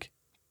Munich.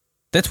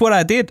 That's what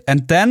I did.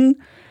 And then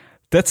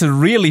that's a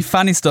really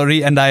funny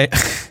story. And I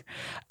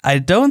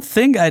don't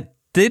think I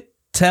did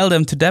tell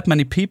them to that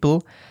many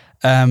people.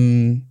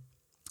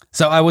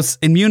 So I was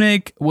in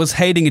Munich, was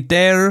hating it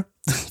there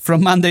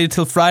from Monday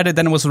till Friday.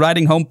 Then I was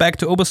riding home back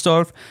to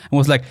Oberstdorf and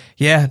was like,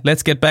 yeah,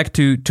 let's get back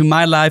to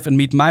my life and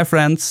meet my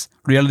friends.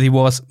 Reality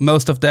was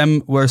most of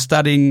them were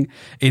studying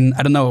in,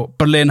 I don't know,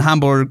 Berlin,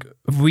 Hamburg,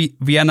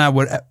 Vienna,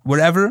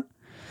 wherever.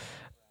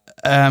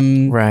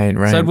 Right.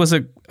 So it was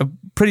a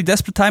pretty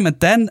desperate time. And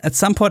then at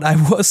some point I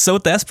was so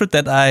desperate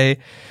that I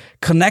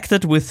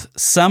connected with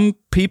some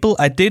people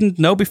I didn't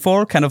know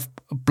before, kind of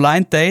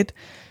blind date,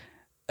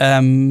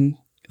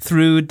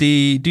 through do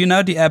you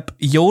know the app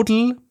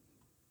Yodel?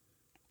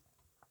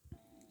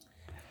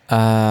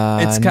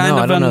 It's kind of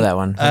I don't know that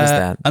one. What is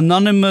that?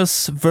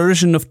 Anonymous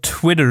version of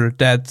Twitter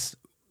that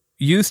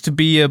used to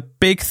be a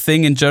big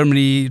thing in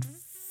Germany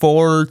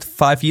 4 to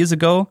 5 years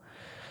ago.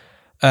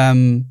 How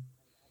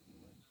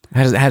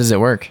does it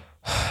work?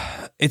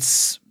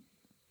 It's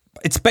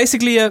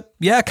basically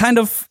kind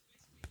of,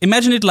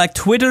 imagine it like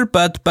Twitter,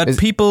 but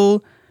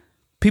people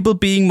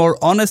being more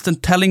honest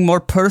and telling more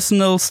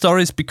personal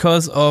stories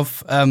because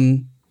it's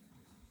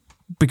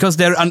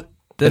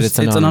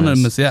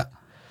anonymous. Yeah.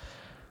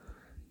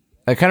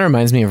 It kind of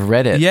reminds me of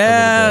Reddit.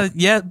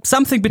 Yeah,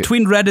 something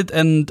between Reddit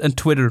and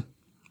Twitter,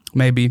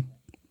 maybe.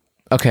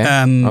 Okay.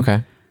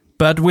 Okay.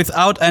 But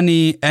without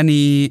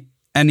any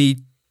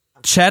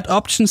chat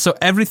options, so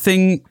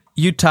everything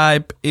you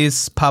type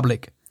is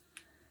public.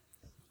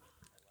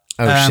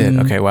 Oh shit!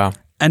 Okay, wow.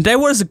 And there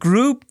was a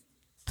group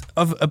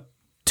of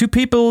 2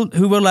 people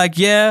who were like,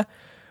 "Yeah,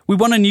 we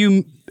want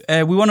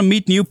to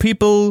meet new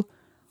people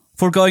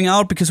for going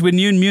out because we're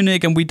new in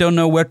Munich and we don't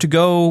know where to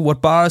go,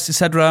 what bars,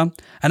 etc."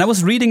 And I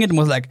was reading it and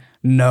was like,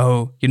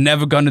 "No, you're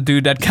never gonna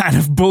do that kind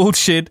of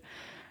bullshit."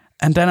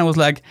 And then I was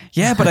like,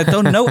 "Yeah, but I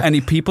don't know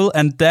any people."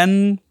 And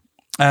then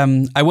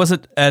I was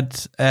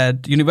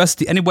at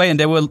university anyway, and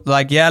they were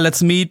like, "Yeah,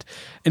 let's meet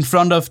in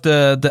front of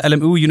the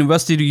LMU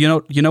University.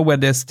 You know where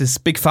there's this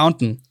big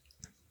fountain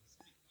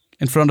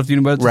in front of the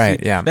university.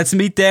 Right? Yeah. Let's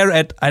meet there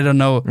at, I don't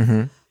know,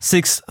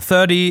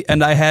 6:30."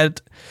 And I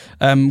had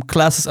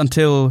classes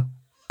until,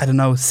 I don't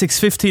know,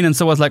 6:15. And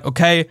so I was like,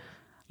 okay,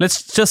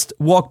 let's just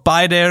walk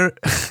by there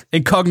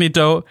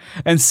incognito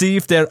and see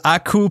if there are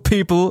cool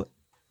people.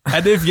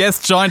 And if yes,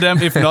 join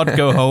them. If not,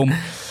 go home.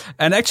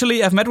 And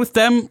actually, I've met with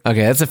them.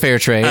 Okay, that's a fair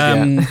trade.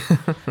 Yeah.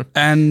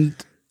 And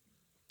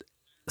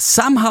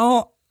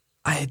somehow,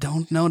 I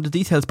don't know the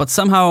details, but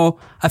somehow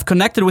I've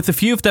connected with a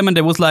few of them, and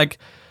there was like,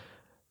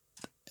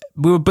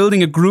 we were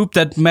building a group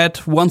that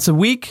met once a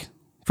week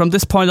from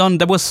this point on.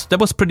 That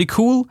was pretty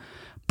cool,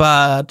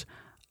 but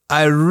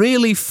I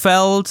really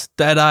felt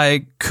that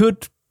I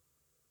could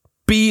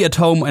be at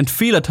home and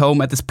feel at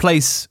home at this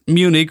place,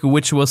 Munich,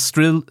 which was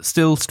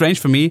still strange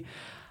for me,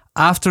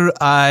 after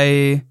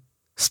I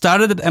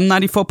started at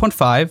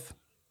M94.5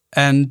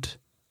 and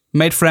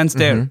made friends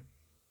there.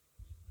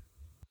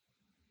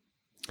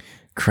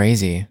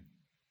 Crazy.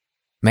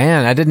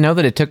 Man, I didn't know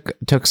that it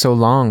took so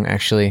long,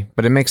 actually,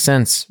 but it makes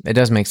sense. It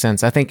does make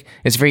sense. I think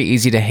it's very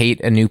easy to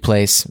hate a new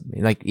place,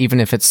 like even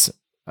if it's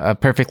a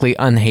perfectly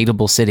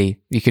unhateable city,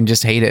 you can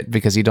just hate it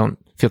because you don't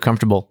feel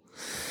comfortable.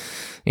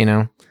 You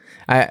know,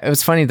 it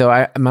was funny though.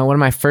 One of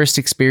my first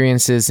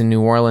experiences in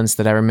New Orleans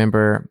that I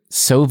remember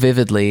so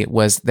vividly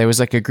was there was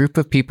like a group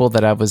of people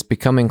that I was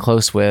becoming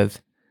close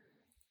with,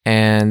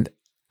 and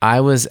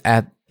I was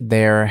at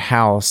their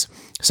house.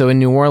 So in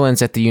New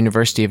Orleans, at the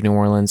University of New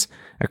Orleans,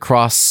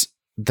 across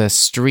the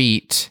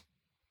street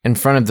in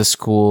front of the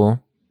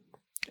school,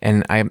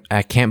 and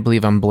I can't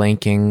believe I'm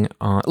blanking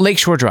on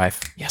Lakeshore Drive.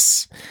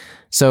 Yes.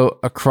 So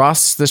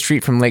across the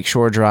street from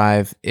Lakeshore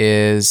Drive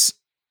is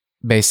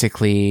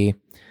basically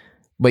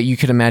what you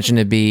could imagine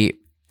to be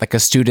like a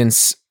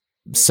student's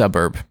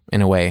suburb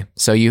in a way.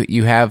 So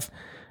you have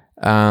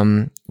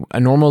a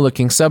normal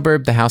looking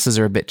suburb. The houses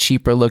are a bit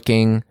cheaper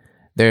looking.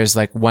 There's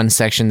like one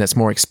section that's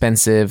more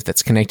expensive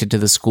that's connected to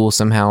the school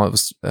somehow. It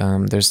was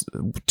there's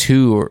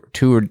two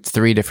or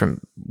three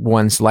different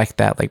ones like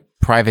that, like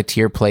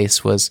privateer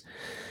place was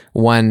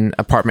one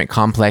apartment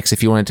complex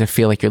if you wanted to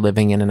feel like you're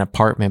living in an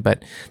apartment.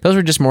 But those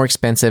were just more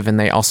expensive, and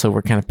they also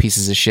were kind of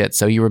pieces of shit.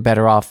 So you were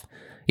better off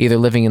either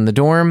living in the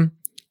dorm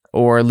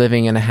or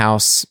living in a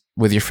house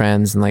with your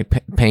friends and like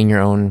paying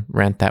your own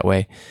rent that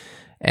way.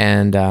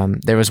 And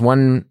there was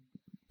one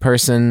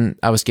person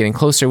I was getting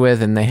closer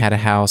with, and they had a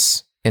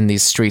house in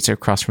these streets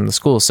across from the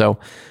school. So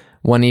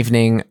one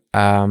evening,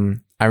 I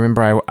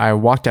remember I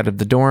walked out of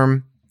the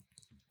dorm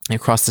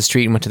across the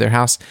street and went to their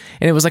house,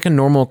 and it was like a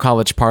normal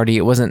college party.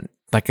 It wasn't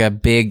like a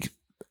big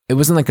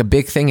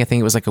thing. I think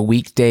it was like a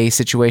weekday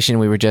situation.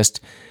 We were just,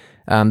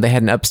 they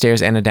had an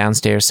upstairs and a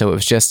downstairs. So it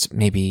was just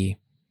maybe,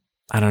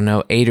 I don't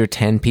know, 8 or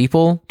 10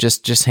 people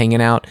just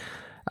hanging out.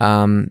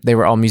 They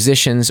were all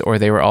musicians, or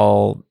they were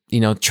all,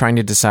 trying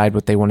to decide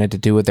what they wanted to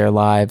do with their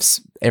lives.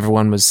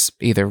 Everyone was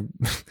either,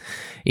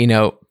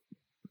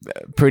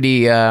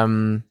 pretty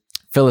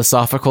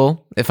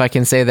philosophical, if I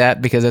can say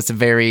that, because it's a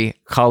very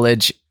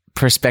college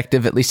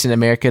perspective, at least in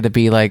America, to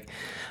be like,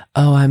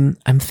 oh,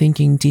 I'm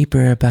thinking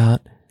deeper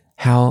about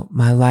how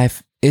my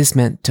life is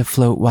meant to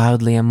float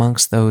wildly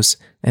amongst those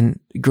and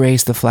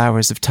graze the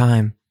flowers of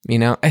time.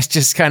 It's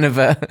just kind of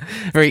a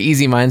very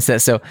easy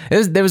mindset. So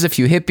there was a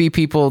few hippie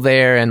people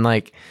there, and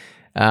like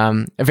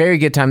a very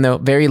good time though,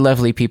 very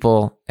lovely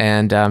people,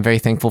 and I'm very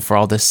thankful for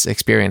all this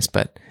experience,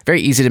 but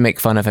very easy to make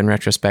fun of in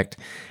retrospect.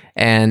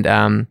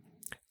 And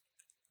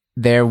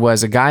there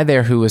was a guy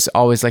there who was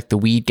always like the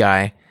weed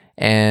guy,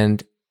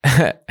 and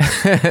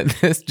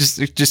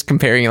just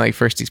comparing like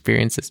first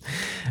experiences.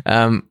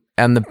 On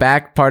the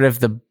back part of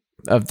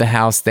the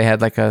house, they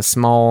had like a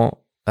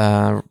small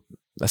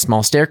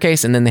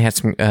staircase, and then they had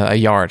a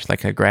yard,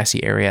 like a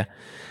grassy area.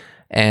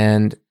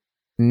 And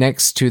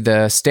next to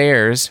the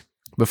stairs,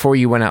 before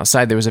you went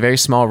outside, there was a very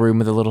small room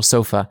with a little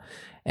sofa.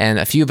 And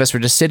a few of us were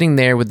just sitting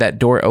there with that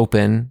door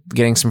open,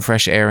 getting some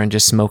fresh air and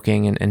just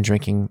smoking and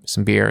drinking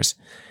some beers.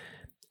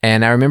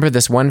 And I remember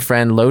this one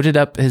friend loaded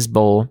up his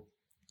bowl,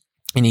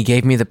 and he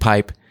gave me the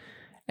pipe.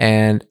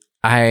 And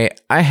I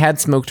had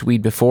smoked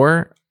weed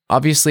before,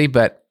 obviously,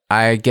 but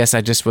I guess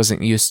I just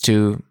wasn't used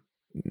to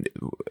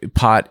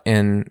pot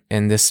in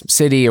this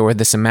city, or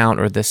this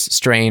amount, or this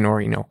strain,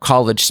 or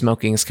college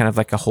smoking is kind of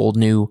like a whole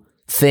new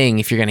thing.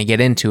 If you're going to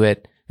get into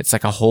it, it's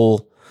a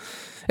whole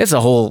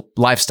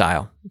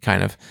lifestyle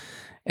kind of.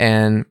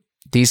 And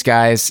these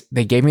guys,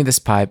 they gave me this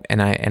pipe,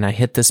 and I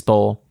hit this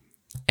bowl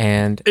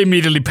and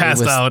immediately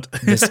passed out.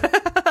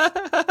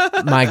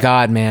 My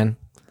God, man.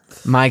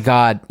 My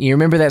God. You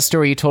remember that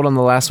story you told on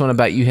the last one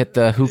about you hit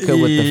the hookah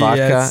with the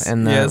vodka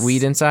and the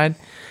weed inside?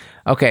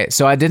 Okay,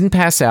 so I didn't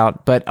pass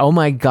out, but oh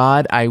my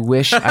God, I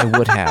wish I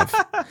would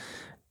have.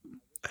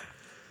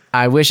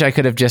 I wish I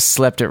could have just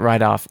slept it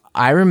right off.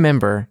 I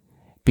remember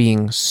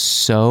being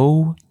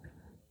so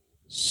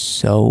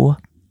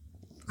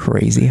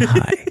crazy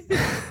high.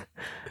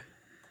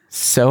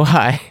 So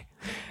high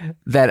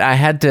that I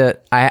had to,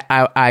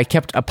 I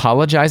kept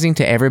apologizing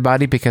to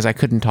everybody because I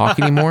couldn't talk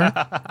anymore.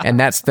 And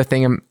that's the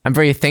thing. I'm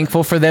very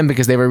thankful for them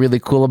because they were really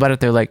cool about it.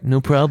 They're like, no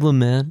problem,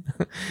 man.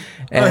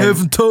 And I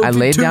haven't talked I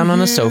laid down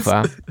on a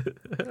sofa.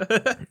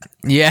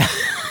 Yeah.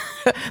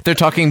 They're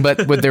talking,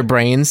 but with their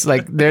brains,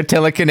 like they're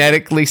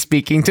telekinetically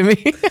speaking to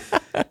me.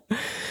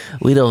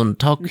 We don't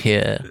talk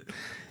here.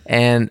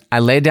 And I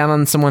laid down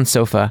on someone's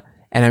sofa,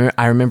 and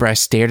I remember I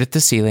stared at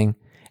the ceiling,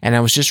 and I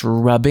was just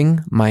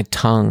rubbing my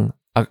tongue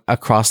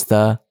across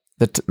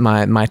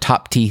my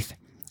top teeth.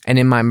 And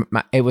in my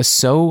it was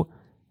so,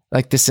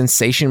 like, the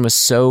sensation was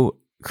so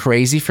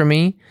crazy for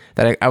me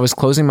that I was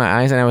closing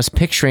my eyes, and I was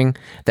picturing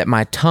that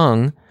my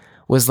tongue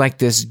was like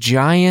this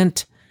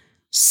giant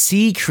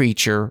sea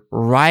creature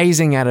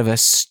rising out of a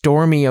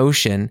stormy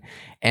ocean,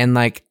 and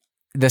like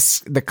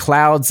the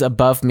clouds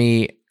above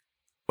me,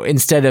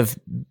 instead of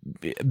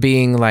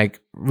being like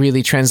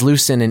really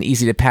translucent and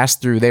easy to pass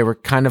through, they were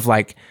kind of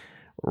like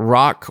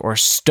rock or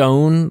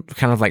stone,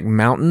 kind of like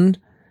mountain,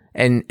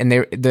 and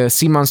the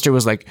sea monster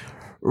was like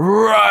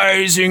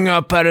rising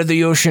up out of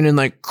the ocean and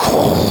like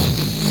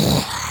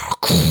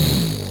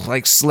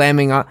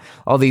slamming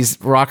all these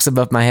rocks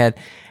above my head.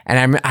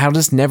 And I'll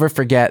just never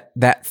forget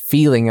that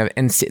feeling of,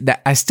 and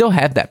that I still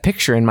have that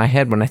picture in my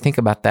head when I think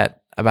about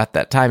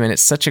that time. And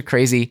it's such a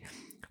crazy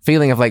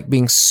feeling of like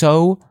being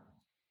so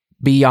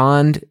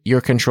beyond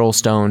your control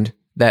stoned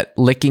that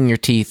licking your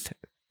teeth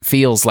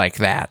feels like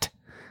that.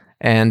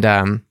 And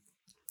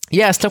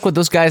yeah, I stuck with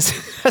those guys.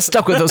 I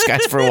stuck with those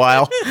guys for a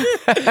while.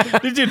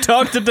 Did you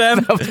talk to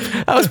them?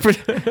 I was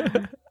pretty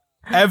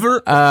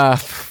ever.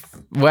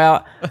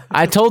 Well,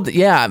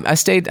 I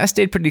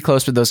stayed pretty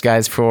close with those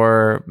guys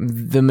for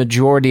the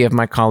majority of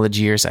my college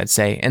years, I'd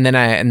say. And then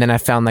I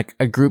found like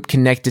a group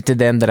connected to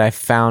them that I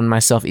found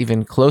myself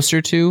even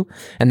closer to,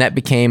 and that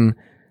became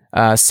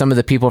some of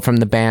the people from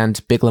the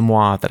band Big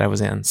Lemois that I was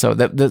in. So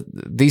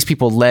these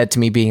people led to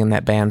me being in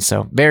that band.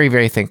 So very,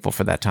 very thankful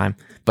for that time.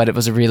 But it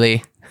was a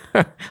really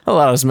a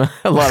lot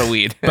of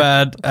weed.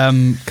 But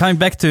coming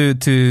back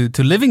to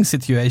living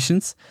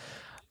situations,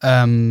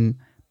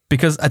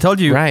 because I told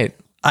you, right,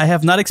 I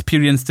have not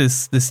experienced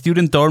the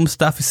student dorm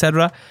stuff,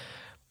 etc.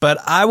 But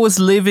I was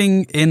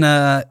living in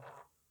a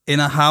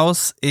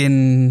house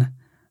in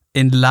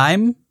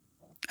Lime.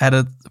 I had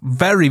a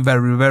very,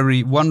 very,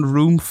 very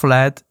one-room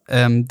flat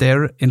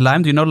there in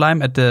Lime. Do you know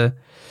Lime at the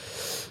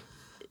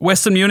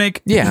Western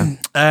Munich? Yeah.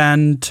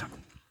 And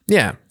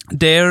Yeah.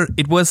 there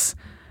it was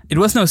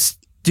no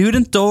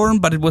student dorm,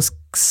 but it was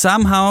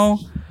somehow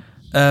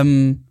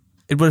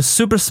it was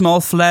super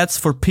small flats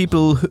for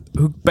people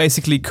who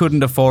basically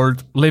couldn't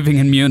afford living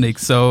in Munich.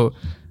 So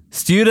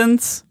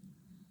students,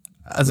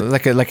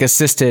 Like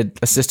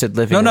assisted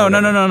living.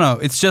 no.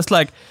 It's just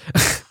like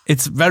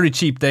it's very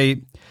cheap.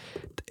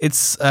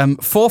 It's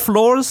 4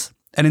 floors,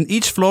 and in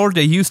each floor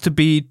there used to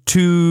be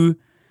two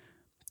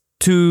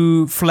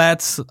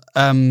flats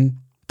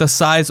the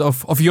size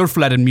of your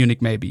flat in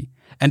Munich maybe.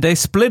 And they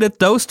split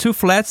those 2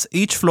 flats,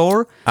 each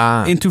floor,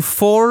 into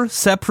 4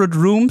 separate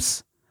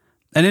rooms.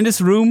 And in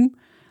this room,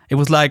 it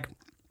was like,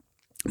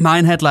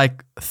 mine had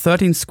like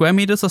 13 square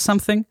meters or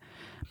something.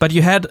 But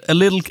you had a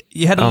little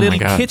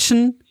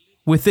kitchen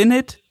within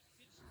it.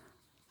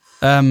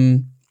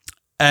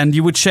 And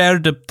you would share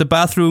the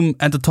bathroom,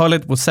 and the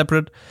toilet was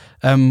separate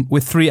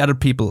with 3 other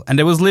people. And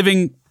they was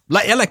living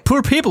like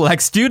poor people,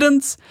 like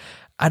students.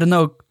 I don't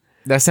know.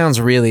 That sounds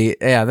really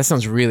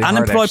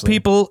unemployed hard,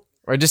 people.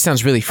 Or it just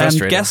sounds really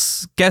frustrating.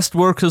 And guest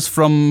workers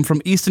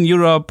from Eastern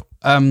Europe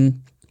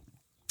and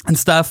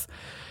stuff.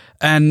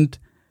 And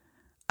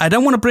I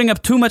don't want to bring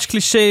up too much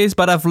cliches,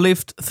 but I've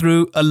lived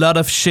through a lot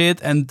of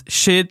shit. And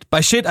shit,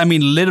 by shit, I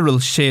mean literal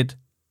shit.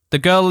 The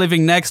girl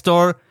living next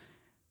door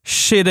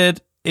shitted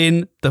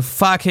in the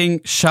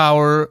fucking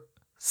shower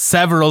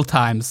several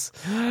times.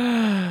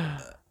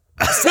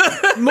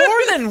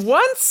 More than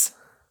once?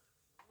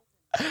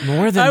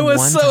 More than I was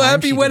one so time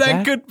happy she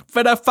when did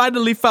when I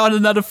finally found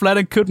another flat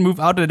and could move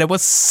out. And there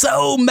was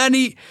so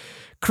many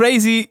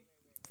crazy.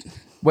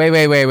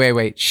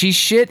 Wait. She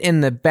shit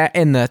in the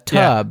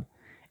tub,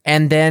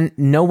 and then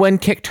no one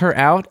kicked her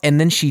out,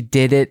 and then she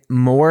did it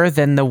more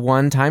than the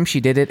one time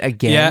she did it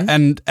again. Yeah,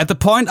 and at the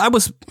point I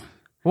was.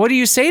 What do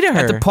you say to her?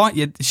 At the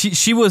point,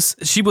 she was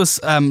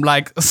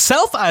like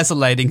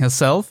self-isolating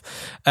herself,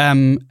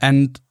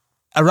 and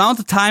around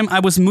the time I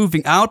was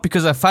moving out,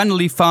 because I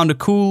finally found a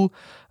cool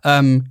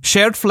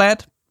shared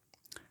flat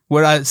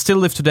where I still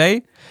live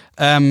today.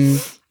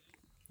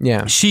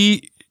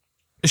 She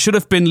should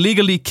have been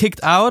legally kicked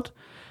out,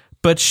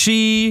 but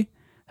she,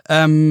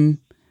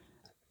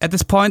 at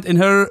this point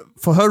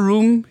for her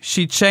room,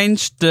 she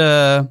changed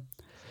the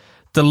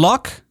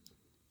lock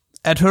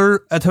at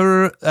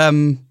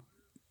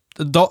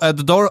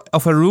the door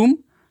of her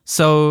room,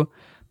 so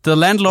the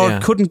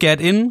landlord couldn't get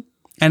in.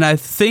 And I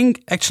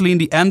think actually in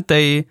the end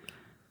they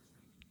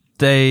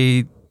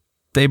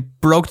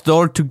broke the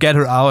door to get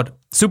her out.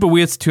 Super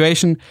weird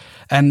situation.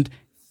 And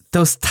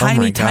those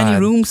tiny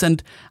rooms,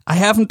 and I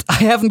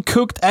haven't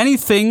cooked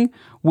anything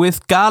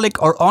with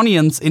garlic or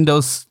onions in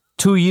those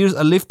 2 years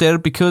I lived there,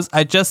 because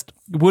I just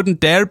wouldn't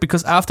dare,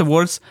 because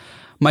afterwards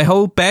my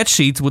whole bed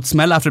sheets would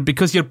smell after,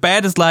 because your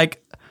bed is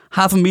like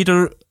half a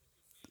meter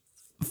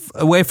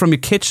away from your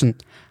kitchen.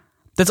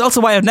 That's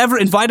also why I've never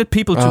invited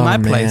people to my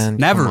place.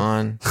 Never. Come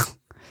on.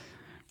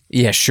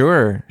 Yeah,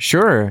 sure.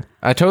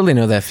 I totally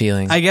know that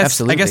feeling. I guess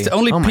Absolutely.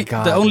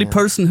 the only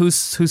person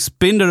who's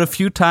been there a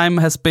few times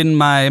has been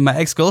my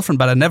ex-girlfriend,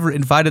 but I never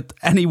invited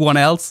anyone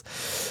else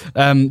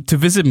to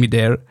visit me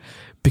there,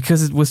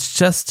 because it was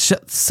just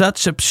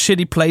such a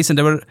shitty place, and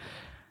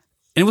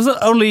it was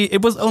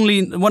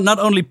not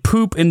only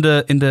poop in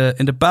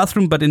the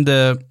bathroom, but in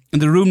the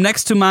room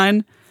next to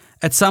mine.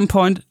 At some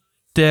point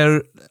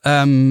there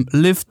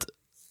lived,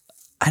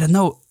 I don't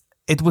know,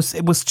 it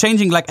was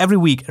changing like every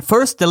week.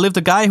 First there lived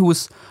a guy who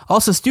was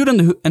also a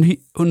student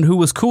who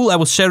was cool. I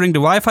was sharing the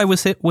Wi-Fi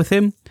with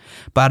him,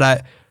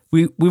 but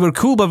we were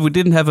cool, but we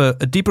didn't have a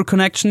deeper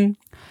connection.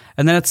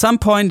 And then at some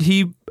point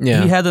he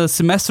had a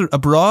semester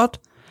abroad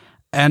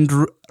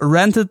and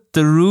rented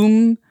the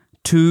room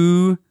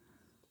to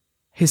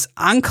his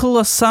uncle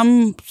or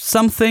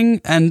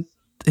something, and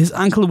his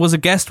uncle was a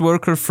guest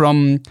worker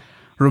from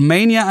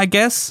Romania, I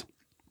guess.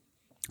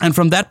 And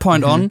from that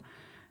point on,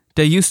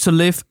 there used to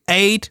live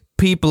 8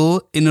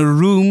 people in a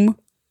room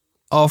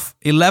of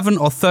 11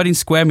 or 13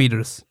 square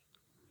meters.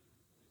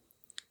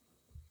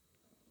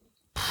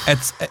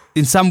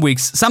 In some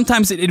weeks.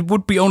 Sometimes it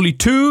would be only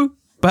 2,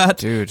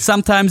 but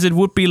sometimes it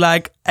would be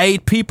like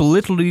 8 people,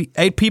 literally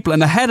 8 people.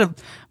 And I had a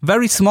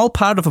very small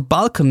part of a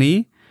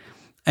balcony,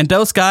 and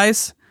those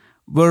guys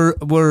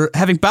were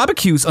having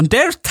barbecues on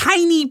their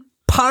tiny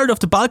part of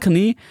the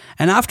balcony,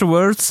 and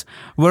afterwards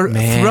were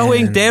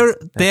throwing their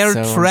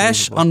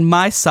trash on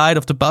my side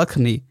of the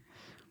balcony.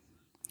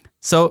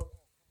 So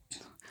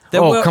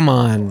there were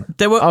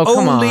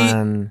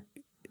only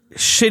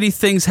shitty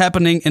things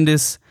happening in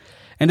this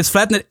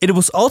flat. And it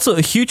was also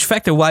a huge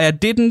factor why I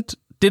didn't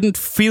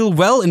feel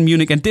well in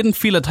Munich and didn't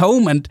feel at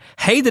home and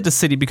hated the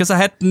city, because I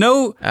had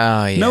no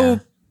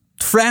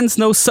friends,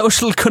 no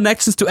social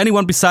connections to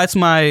anyone besides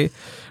my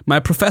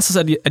professors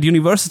at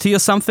university or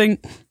something.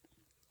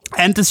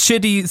 And this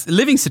shitty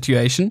living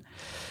situation,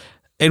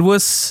 it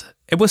was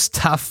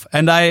tough.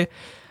 And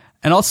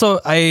And also,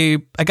 I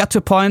got to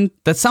a point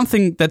that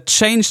something that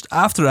changed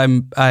after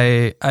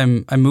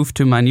I moved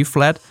to my new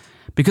flat,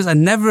 because I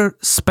never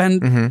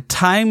spent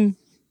time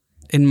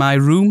in my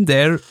room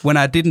there when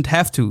I didn't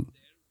have to.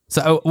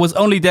 So I was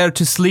only there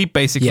to sleep,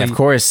 basically. Yeah, of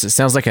course. It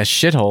sounds like a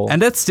shithole.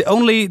 And that's the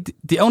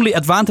only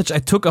advantage I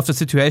took of the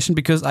situation,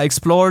 because I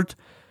explored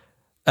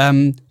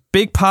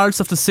big parts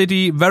of the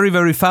city very,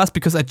 very fast,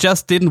 because I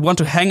just didn't want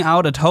to hang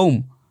out at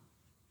home.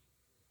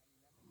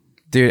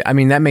 Dude, I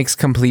mean, that makes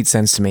complete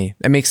sense to me.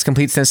 It makes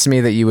complete sense to me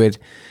that you would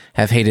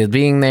have hated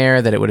being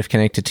there, that it would have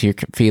connected to your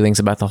feelings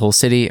about the whole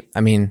city.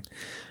 I mean,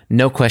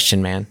 no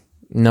question, man.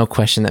 No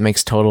question. That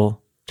makes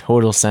total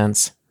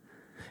sense.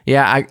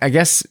 Yeah, I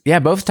guess,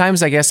 both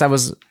times I guess I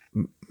was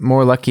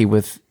more lucky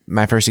with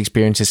my first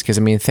experiences, because,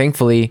 I mean,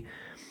 thankfully,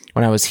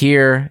 when I was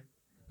here,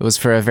 it was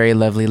for a very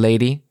lovely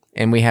lady,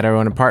 and we had our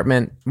own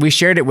apartment. We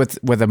shared it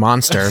with a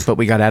monster, but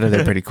we got out of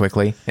there pretty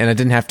quickly, and I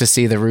didn't have to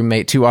see the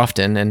roommate too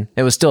often, and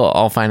it was still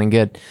all fine and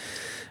good.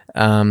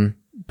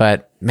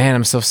 But man,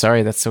 I'm so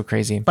sorry. That's so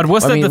crazy. But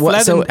was that the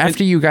flat? So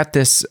after you got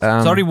this,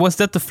 sorry, was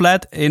that the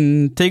flat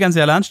in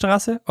Tegernseer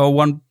Landstraße or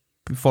one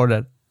before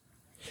that?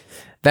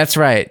 That's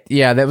right.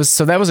 Yeah, that was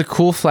a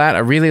cool flat. I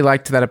really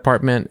liked that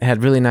apartment. It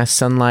had really nice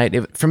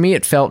sunlight. For me,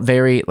 it felt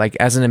very, like,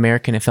 as an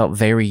American, it felt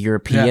very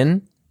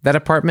European, that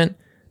apartment.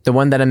 The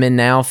one that I'm in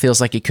now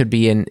feels like it could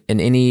be in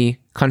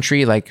any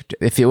country. Like,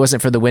 if it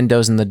wasn't for the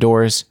windows and the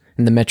doors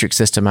and the metric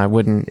system, it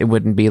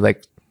wouldn't be,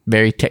 like,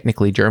 very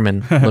technically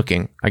German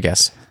looking, I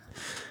guess.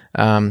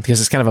 Because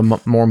it's kind of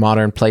a more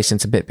modern place and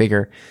it's a bit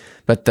bigger.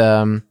 But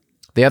the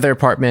other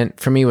apartment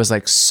for me was,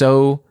 like,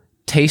 so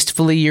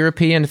tastefully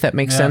European, if that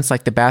makes sense.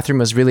 Like, the bathroom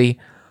was really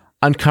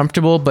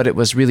uncomfortable, but it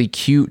was really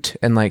cute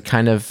and, like,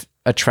 kind of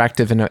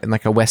attractive in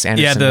like a Wes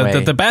Anderson way. Yeah,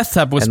 the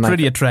bathtub was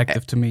pretty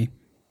attractive to me.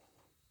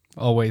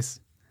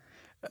 Always.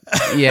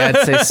 Yeah,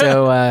 I'd say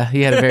so.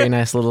 He had a very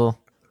nice little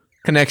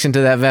connection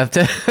to that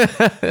bathtub.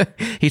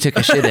 He took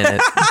a shit in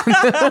it.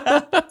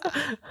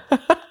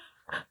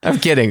 I'm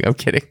kidding.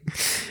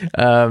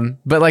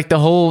 But, like, the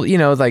whole,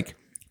 like,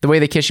 the way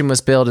the kitchen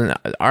was built and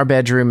our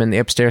bedroom and the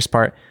upstairs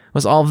part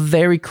was all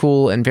very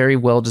cool and very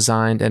well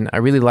designed, and I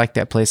really liked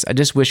that place. I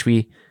just wish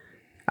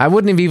I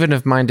wouldn't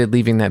have minded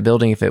leaving that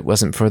building if it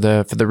wasn't for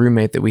the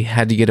roommate that we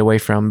had to get away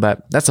from,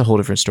 but that's a whole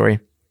different story.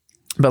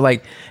 But,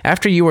 like,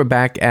 after you were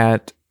back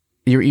at,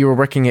 you were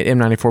working at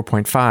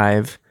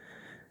M94.5,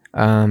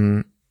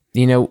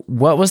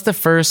 what was the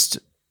first,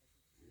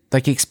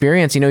 like,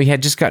 experience? You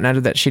had just gotten out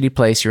of that shitty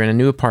place. You're in a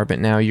new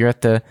apartment now. You're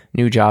at the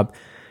new job.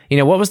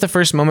 What was the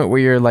first moment where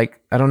you're like,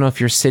 I don't know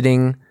if you're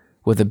sitting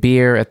with a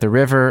beer at the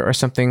river or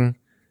something.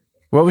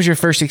 What was your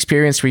first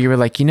experience where you were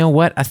like, you know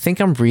what? I think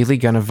I'm really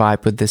going to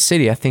vibe with this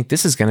city. I think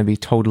this is going to be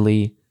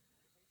totally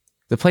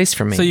the place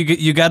for me. So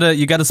you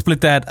gotta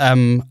split that.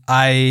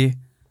 I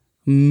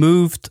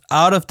moved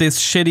out of this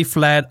shitty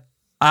flat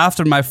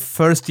after my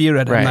first year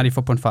at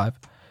 94.5.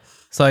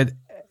 So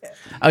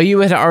you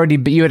had already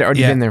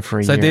been there for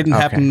a year. So it didn't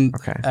happen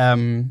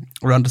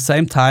around the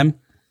same time.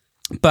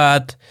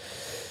 But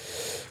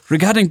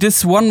regarding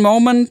this one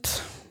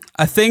moment,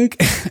 I think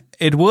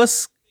it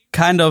was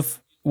kind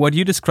of what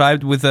you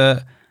described with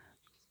a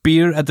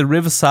beer at the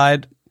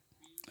riverside.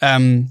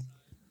 And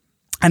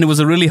it was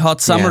a really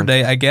hot summer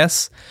day, I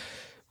guess.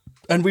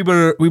 And we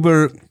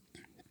were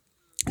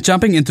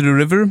jumping into the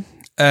river,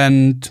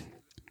 and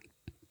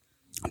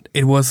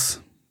it was,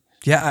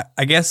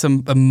 I guess a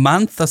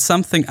month or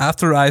something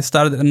after I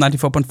started at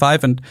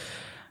 94.5 and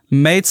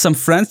made some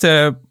friends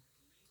there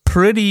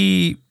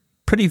pretty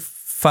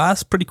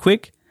fast, pretty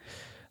quick.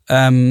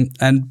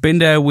 And been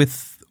there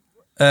with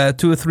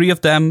 2 or 3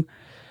 of them,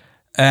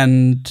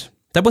 and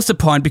that was the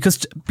point,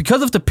 because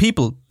of the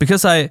people,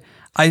 because I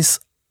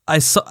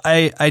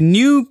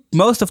knew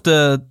most of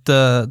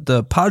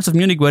the parts of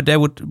Munich where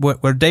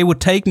they would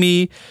take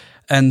me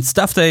and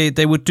stuff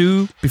they would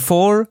do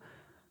before,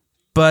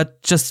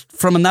 but just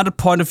from another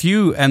point of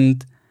view.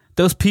 And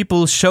those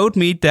people showed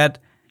me that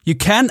you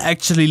can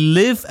actually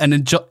live and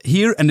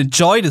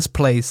enjoy this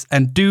place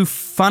and do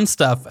fun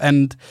stuff,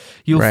 and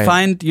you'll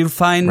find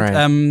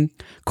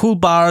cool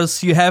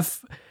bars. You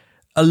have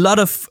a lot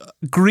of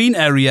green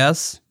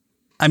areas.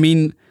 I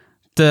mean,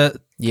 the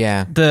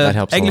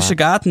Englische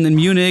Garten in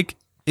Munich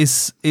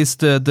is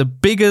the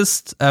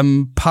biggest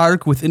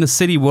park within a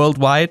city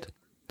worldwide.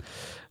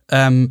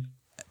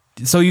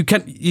 So you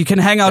can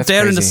hang out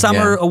there in the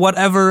summer or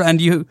whatever, and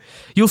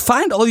you'll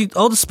find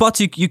all the spots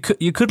you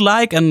could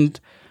like, and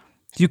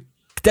you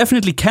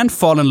definitely can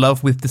fall in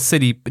love with the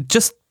city. It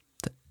just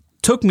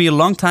took me a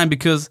long time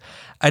because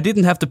I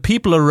didn't have the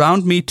people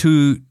around me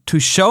to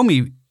show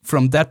me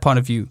from that point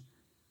of view.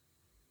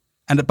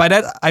 And by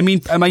that I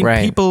mean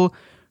people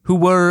who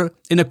were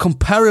in a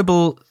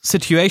comparable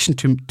situation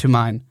to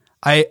mine.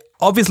 I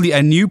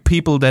knew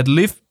people that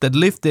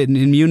lived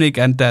in Munich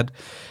and that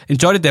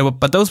enjoyed it there,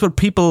 but those were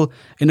people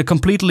in a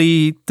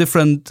completely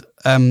different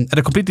at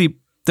a completely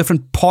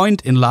different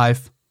point in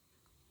life.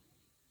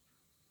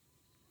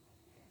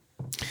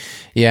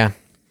 Yeah,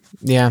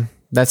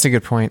 that's a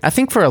good point. I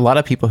think for a lot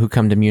of people who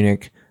come to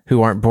Munich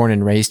who aren't born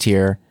and raised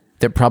here,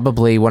 that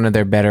probably one of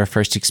their better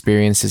first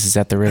experiences is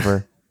at the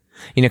river.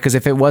 You know, because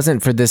if it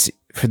wasn't for this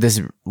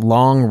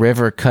long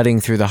river cutting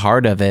through the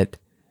heart of it,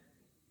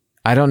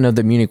 I don't know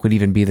that Munich would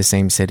even be the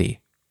same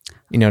city.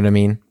 You know what I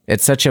mean?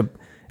 It's such a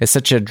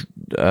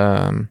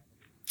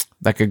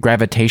like a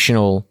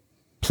gravitational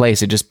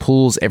place. It just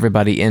pulls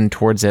everybody in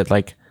towards it.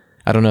 Like,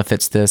 I don't know if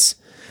it's this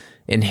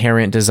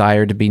inherent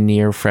desire to be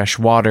near fresh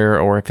water,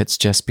 or if it's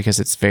just because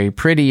it's very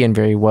pretty and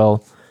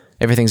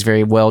everything's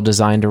very well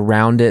designed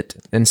around it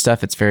and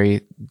stuff. It's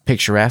very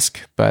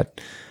picturesque,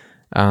 but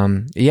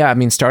yeah, I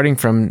mean, starting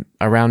from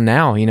around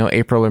now, you know,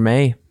 April or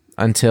May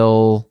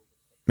until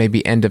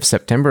maybe end of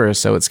September or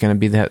so, it's going to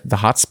be the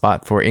hot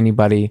spot for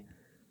anybody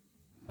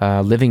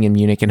living in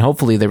Munich. And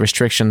hopefully the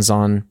restrictions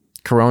on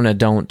Corona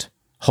don't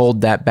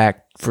hold that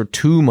back for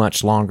too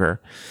much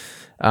longer.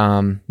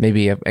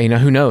 Maybe, you know,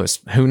 who knows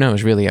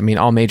really. I mean,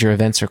 all major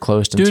events are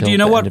closed until the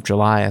end of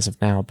July as of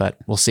now, but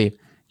we'll see.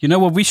 You know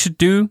what we should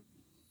do?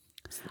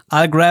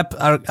 I'll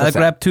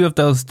grab two of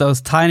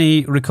those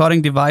tiny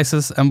recording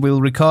devices, and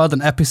we'll record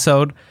an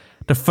episode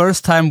the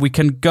first time we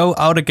can go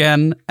out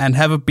again and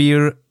have a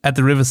beer at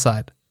the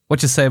riverside.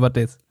 What you say about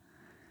this?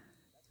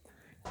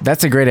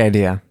 That's a great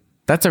idea.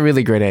 That's a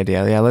really great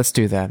idea. Yeah, let's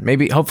do that.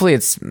 Maybe, hopefully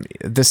it's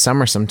this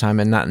summer sometime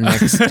and not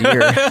next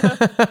year.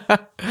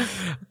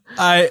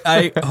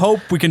 I hope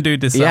we can do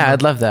it this summer. Yeah,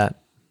 I'd love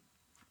that.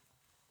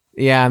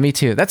 Yeah, me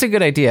too. That's a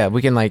good idea.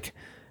 We can like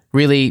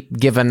really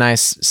give a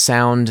nice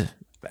sound,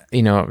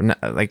 you know,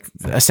 like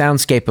a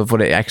soundscape of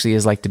what it actually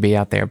is like to be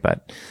out there.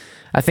 But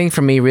I think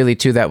for me, really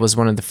too, that was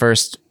one of the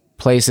first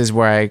places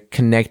where I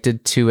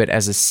connected to it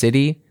as a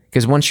city.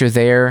 Because once you're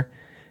there,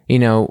 you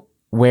know,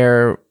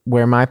 where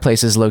my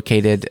place is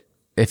located,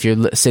 if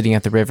you're sitting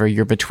at the river,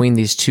 you're between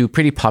these two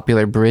pretty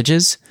popular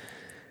bridges.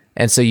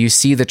 And so you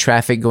see the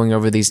traffic going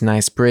over these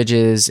nice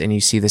bridges, and you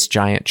see this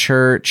giant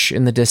church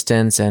in the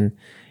distance. And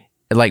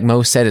like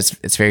Mo said,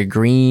 it's very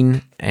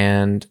green,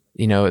 and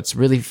you know, it's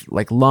really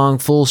like long,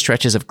 full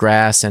stretches of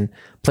grass and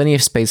plenty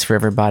of space for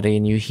everybody.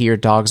 And you hear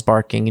dogs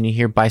barking, and you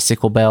hear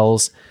bicycle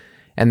bells,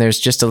 and there's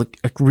just a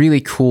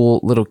really cool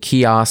little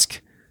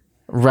kiosk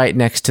right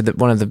next to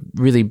one of the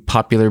really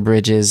popular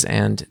bridges.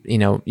 And you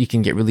know, you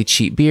can get really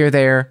cheap beer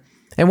there.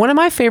 And one of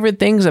my favorite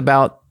things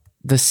about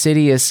the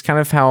city is kind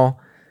of how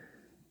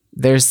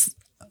there's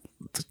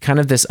kind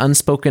of this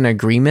unspoken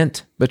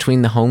agreement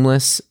between the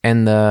homeless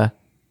and the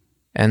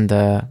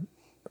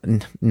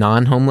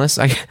non-homeless.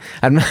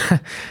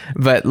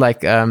 But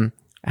like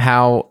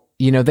how,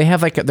 you know, they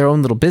have like their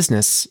own little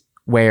business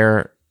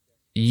where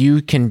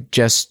you can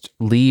just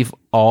leave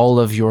all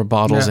of your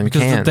bottles and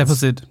cans the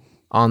deposit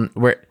on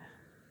where.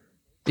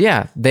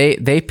 Yeah,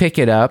 they pick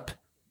it up.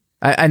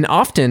 And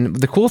often,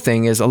 the cool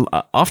thing is,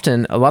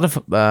 often a lot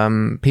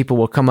of people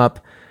will come up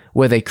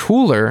with a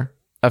cooler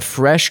of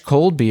fresh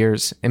cold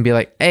beers and be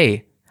like,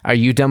 "Hey, are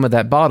you done with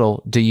that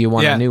bottle? Do you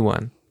want a new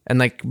one?" And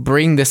like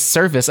bring this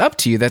service up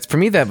to you. That's, for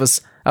me, that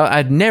was,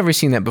 I'd never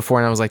seen that before,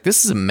 and I was like,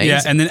 "This is amazing."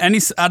 Yeah, and in any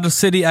other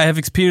city I have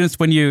experienced,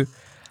 when you,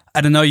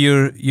 I don't know,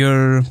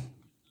 you're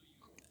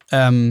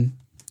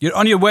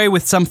on your way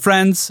with some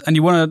friends and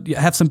you want to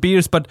have some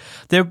beers, but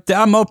there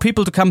are more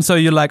people to come, so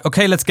you're like,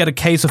 okay, let's get a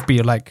case of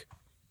beer. Like,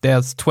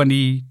 there's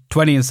 20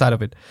 inside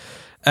of it.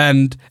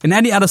 And in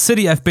any other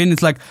city I've been,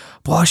 it's like,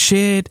 oh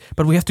shit,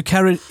 but we have to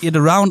carry it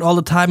around all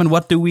the time, and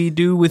what do we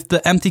do with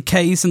the empty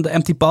case and the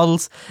empty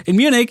bottles? In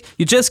Munich,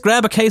 you just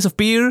grab a case of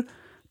beer,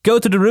 go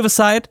to the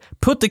riverside,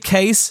 put the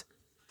case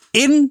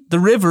in the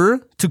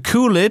river to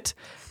cool it,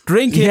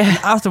 drink it, and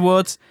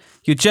afterwards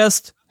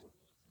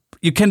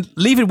you can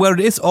leave it where it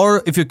is,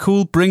 or if you're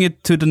cool, bring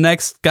it to the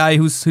next guy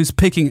who's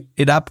picking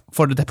it up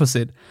for the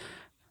deposit.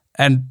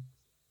 And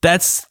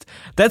that's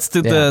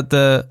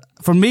the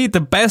for me, the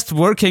best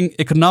working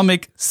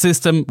economic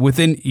system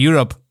within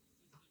Europe.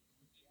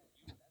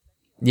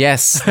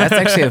 Yes, that's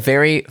actually a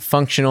very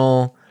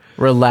functional,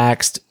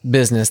 relaxed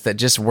business that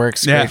just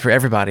works great for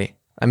everybody.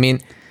 I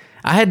mean,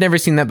 I had never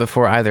seen that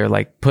before either.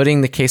 Like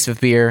putting the case of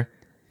beer,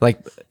 like,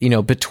 you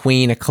know,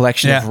 between a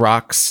collection of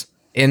rocks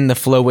in the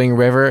flowing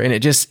river, and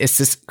it's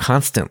this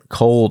constant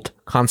cold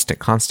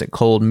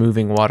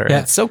moving water.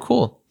 Yeah. It's so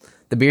cool.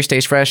 The beer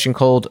stays fresh and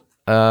cold.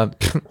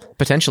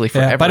 Potentially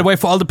forever. By the way,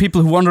 for all the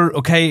people who wonder,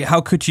 okay, how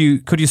could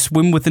you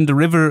swim within the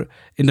river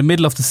in the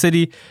middle of the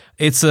city?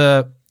 It's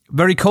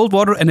very cold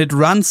water, and it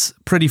runs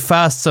pretty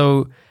fast,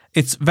 so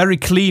it's very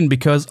clean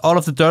because all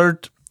of the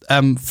dirt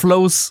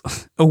flows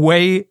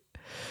away.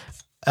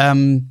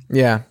 And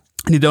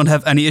you don't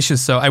have any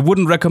issues. So I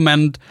wouldn't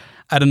recommend,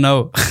 I don't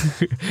know,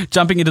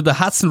 jumping into the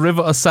Hudson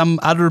River or some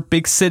other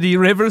big city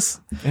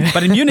rivers.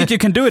 But in Munich, you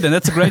can do it, and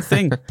that's a great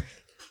thing.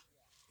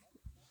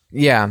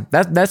 Yeah,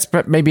 that's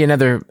maybe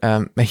another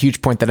a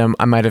huge point that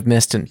I might have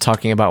missed in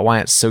talking about why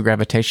it's so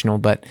gravitational.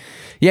 But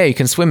yeah, you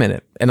can swim in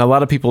it, and a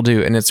lot of people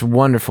do, and it's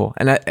wonderful.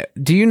 And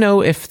do you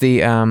know if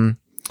the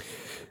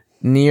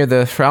near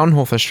the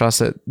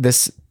Fraunhoferstrasse,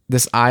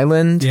 this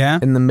island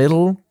in the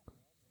middle,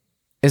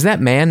 is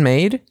that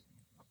man-made?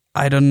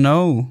 I don't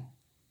know.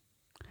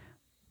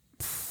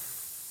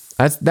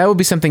 That would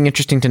be something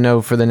interesting to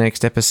know for the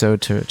next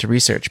episode to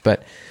research.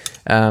 But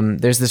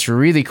there's this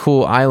really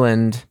cool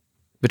island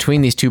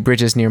between these two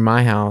bridges near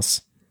my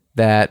house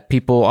that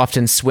people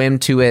often swim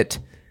to it.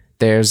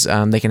 There's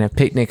they can have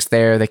picnics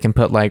there. They can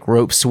put like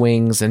rope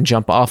swings and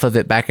jump off of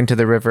it back into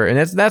the river, and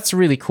that's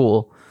really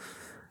cool.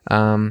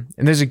 And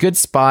there's a good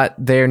spot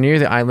there near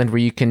the island where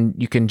you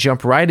can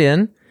jump right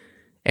in,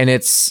 and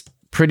it's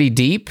pretty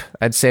deep.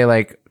 I'd say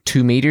like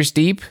 2 meters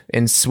deep,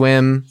 and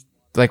swim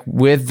like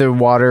with the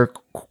water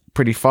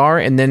pretty far.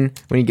 And then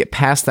when you get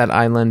past that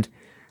island,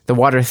 the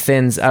water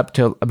thins up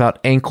to about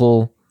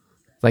ankle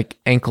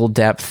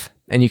depth,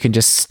 and you can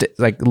just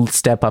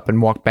step up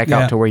and walk back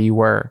out to where you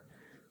were.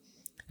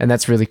 And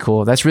that's really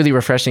cool. That's really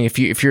refreshing.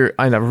 If you're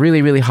on a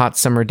really, really hot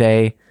summer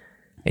day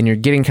and you're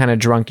getting kind of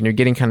drunk and you're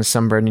getting kind of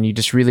sunburned and you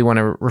just really want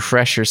to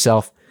refresh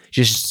yourself,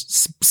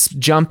 just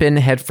jump in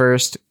head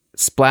first,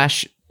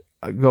 splash,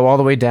 go all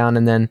the way down,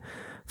 and then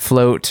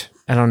float,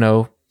 I don't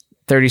know,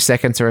 30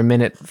 seconds or a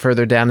minute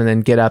further down, and then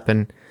get up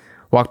and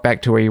walk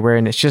back to where you were.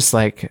 And it's just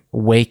like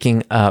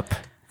waking up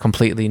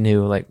completely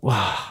new. Like,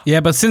 wow. Yeah,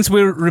 but since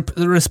we're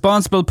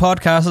responsible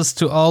podcasters,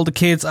 to all the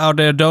kids out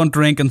there, don't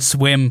drink and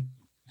swim.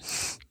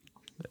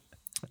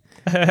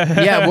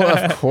 Yeah, well,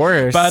 of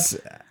course. But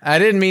I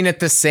didn't mean at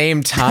the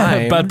same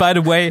time. But by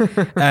the way,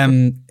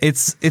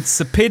 it's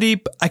a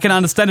pity. I can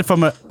understand it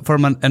from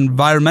an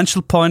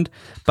environmental point,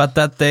 but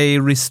that they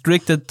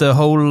restricted the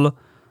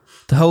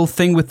whole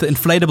thing with the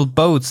inflatable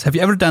boats. Have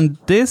you ever done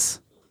this?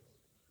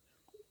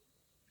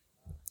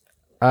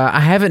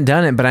 I haven't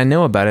done it, but I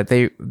know about it.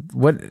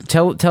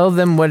 Tell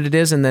them what it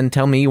is, and then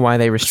tell me why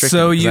they restrict it.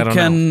 So you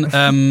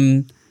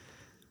can.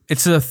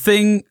 It's a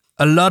thing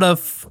a lot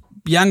of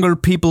younger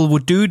people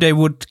would do. They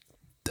would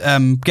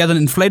get an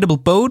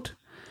inflatable boat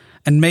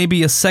and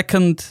maybe a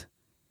second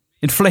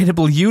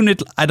inflatable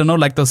unit. I don't know,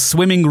 like those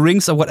swimming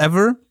rings or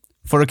whatever,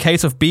 for a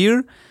case of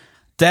beer.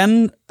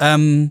 Then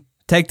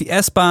take the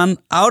S-Bahn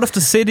out of the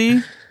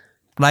city,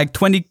 like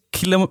 20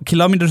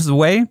 kilometers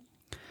away.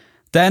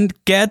 Then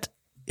get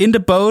in the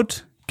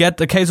boat, get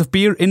a case of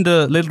beer in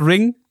the little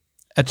ring,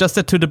 adjust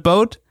it to the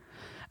boat,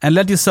 and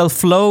let yourself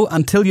flow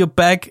until you're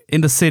back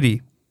in the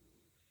city.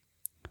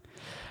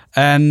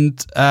 And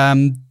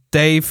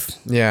Dave,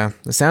 yeah,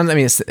 it sounds. I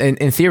mean,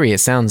 in theory, it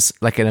sounds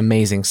like an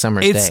amazing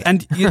summer's day.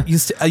 And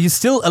you're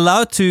still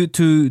allowed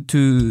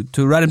to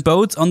ride in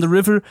boats on the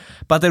river,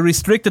 but they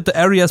restricted the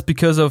areas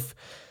because of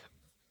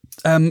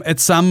at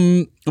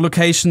some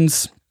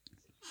locations,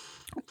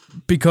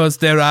 because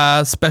there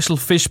are special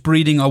fish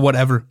breeding or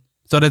whatever.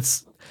 So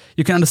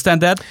you can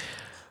understand that.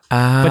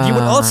 But you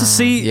would also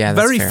see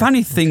very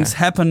funny things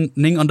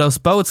happening on those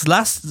boats.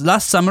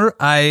 Last summer,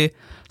 I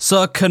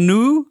saw a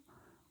canoe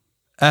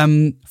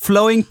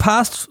flowing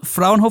past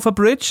Fraunhofer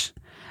Bridge,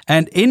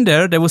 and in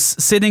there was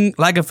sitting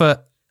like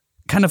a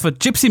kind of a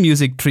gypsy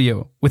music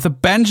trio with a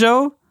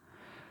banjo,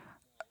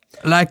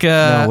 like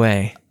a no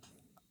way.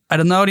 I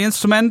don't know the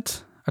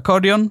instrument,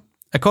 accordion,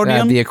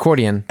 the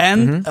accordion,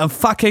 and a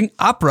fucking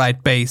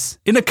upright bass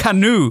in a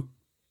canoe.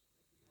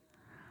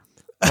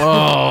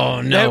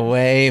 Oh no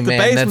way,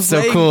 man! That's so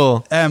playing,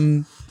 cool.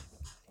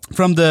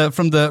 From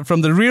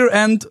the rear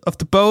end of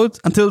the boat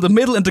until the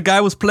middle, and the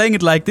guy was playing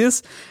it like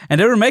this, and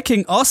they were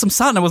making awesome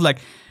sound. I was like,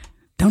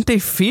 don't they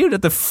fear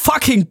that the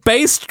fucking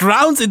bass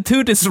drowns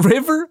into this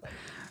river?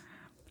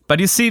 But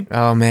you see,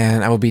 oh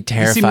man, I would be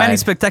terrified. You see many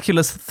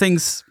spectacular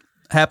things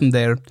happen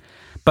there.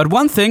 But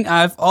one thing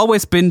I've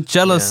always been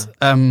jealous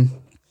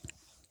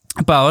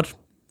about,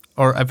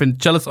 or I've been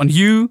jealous on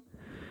you,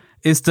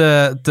 is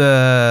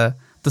the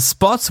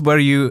spots where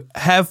you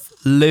have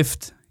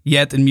lived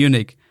yet in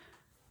Munich.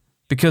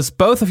 Because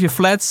both of your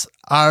flats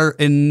are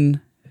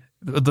in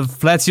the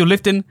flats you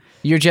lived in.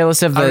 You're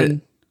jealous of the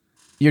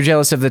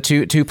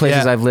two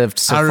places I've lived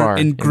so far. Are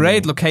in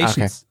great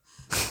locations.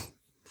 Okay.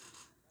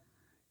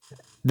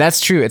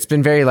 That's true. It's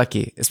been very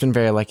lucky.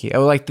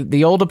 Oh, like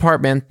the old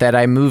apartment that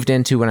I moved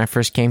into when I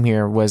first came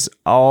here was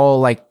all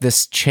like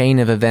this chain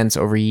of events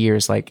over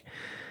years. Like,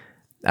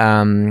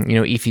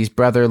 Ife's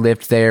brother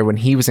lived there when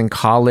he was in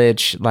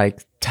college,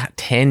 like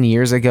 10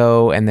 years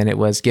ago, and then it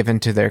was given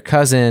to their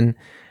cousin.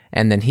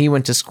 And then he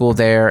went to school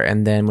there,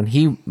 and then when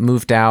he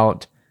moved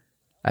out,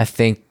 I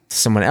think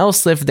someone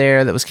else lived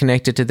there that was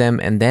connected to them,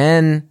 and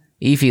then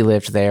Aoife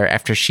lived there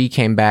after she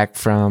came back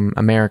from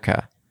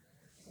America.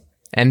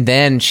 And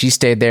then she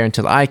stayed there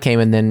until I came,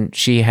 and then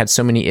she had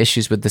so many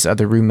issues with this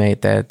other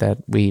roommate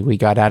that we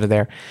got out of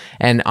there.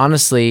 And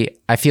honestly,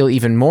 I feel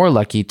even more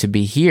lucky to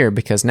be here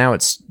because now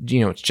it's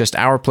just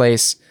our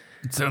place.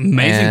 It's an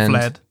amazing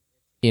flat.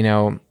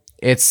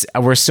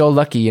 We're so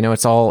lucky,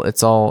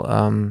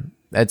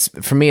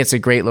 for me, it's a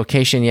great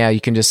location. Yeah,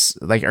 you can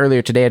just, like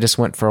earlier today, I just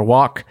went for a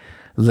walk,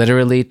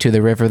 literally to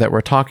the river that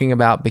we're talking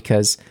about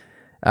because,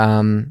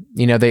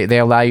 they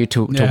allow you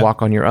to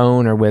walk on your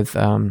own or with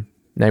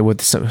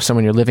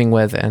someone you're living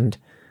with. And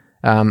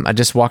I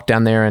just walked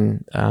down there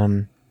and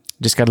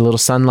just got a little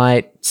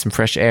sunlight, some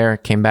fresh air,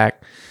 came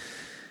back.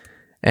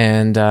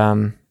 And,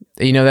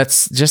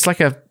 that's just like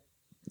a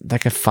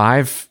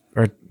 5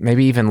 or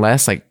maybe even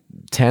less, like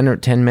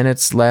 10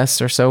 minutes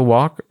less or so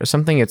walk or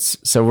something.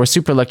 So we're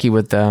super lucky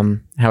with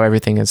how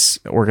everything is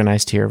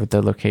organized here with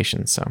the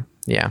location. So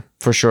yeah,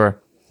 for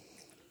sure.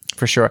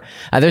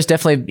 There's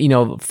definitely,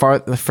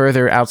 the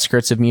further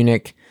outskirts of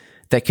Munich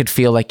that could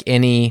feel like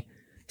any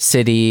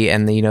city,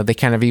 and they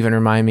kind of even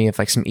remind me of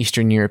like some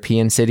Eastern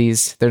European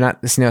cities. They're not,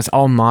 it's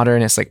all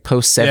modern. It's like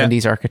post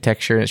 70s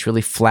architecture, and it's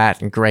really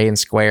flat and gray and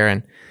square,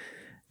 and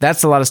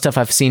that's a lot of stuff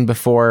I've seen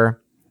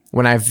before.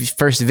 When I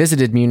first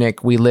visited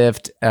Munich, we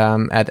lived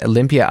at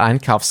Olympia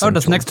Einkaufszentrum. Oh,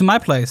 that's next to my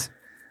place.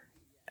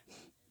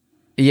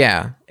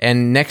 Yeah,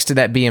 and next to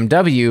that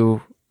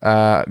BMW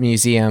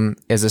museum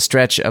is a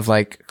stretch of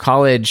like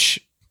college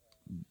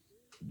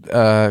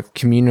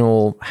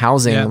communal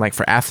housing, like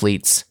for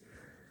athletes.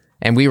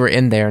 And we were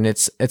in there, and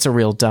it's a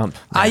real dump.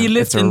 You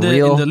lived in the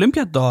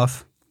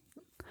Olympiadorf.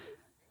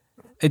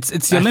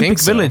 It's the Olympic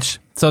Village.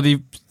 So at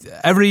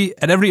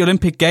every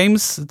Olympic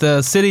Games,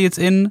 the city it's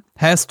in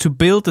has to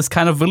build this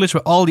kind of village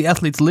where all the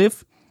athletes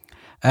live,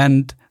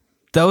 and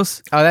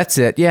those. Oh, that's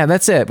it. Yeah,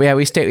 that's it. Yeah,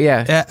 we stay.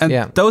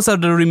 Yeah, those are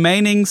the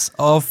remainings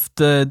of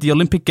the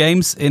Olympic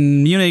Games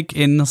in Munich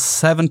in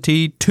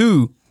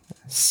 72.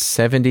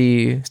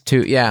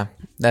 72. Yeah,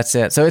 that's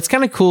it. So it's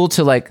kind of cool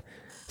to like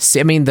see.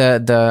 I mean,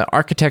 the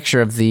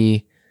architecture of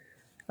the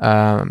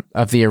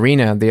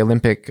arena, the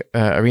Olympic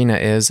arena,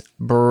 is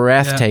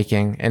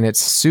breathtaking, and it's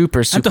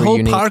super and the whole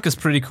unique. Park is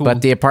pretty cool.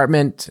 But the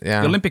apartment,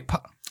 the Olympic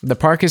Park. The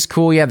park is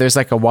cool. Yeah, there's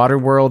like a water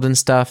world and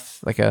stuff,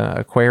 like a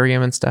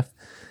aquarium and stuff.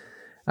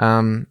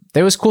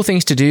 There was cool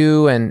things to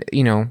do, and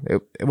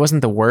it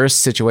wasn't the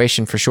worst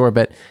situation for sure.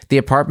 But the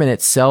apartment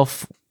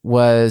itself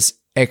was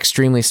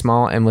extremely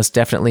small and was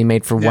definitely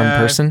made for one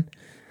person.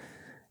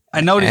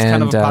 I know these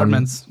kind of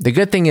apartments. The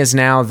good thing is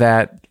now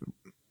that,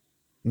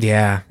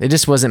 it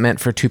just wasn't meant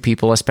for two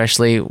people,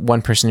 especially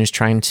one person who's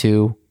trying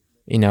to,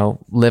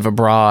 live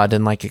abroad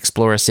and like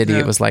explore a city.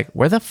 It was like,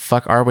 where the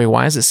fuck are we?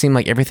 Why does it seem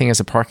like everything is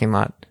a parking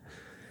lot?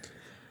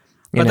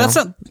 But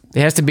it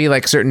has to be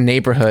like certain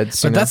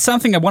neighborhoods. But that's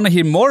something I want to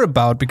hear more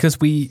about, because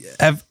we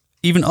have,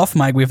 even off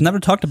mic, we've never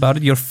talked about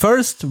it. Your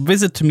first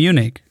visit to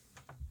Munich.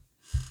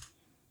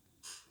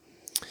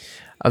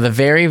 The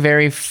very,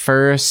 very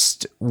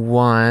first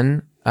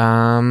one.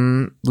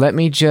 Let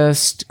me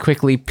just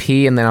quickly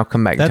pee, and then I'll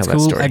come back and tell that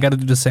story. I got to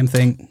do the same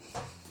thing.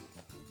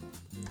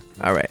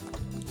 All right.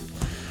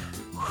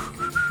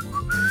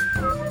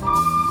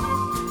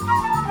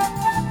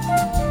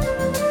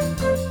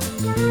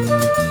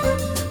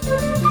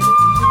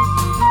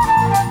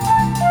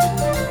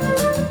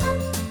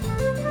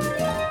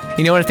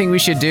 You know what I think we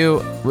should do?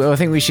 What I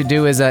think we should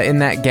do is in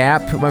that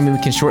gap. I mean,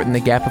 we can shorten the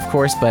gap, of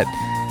course, but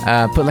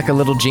put like a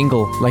little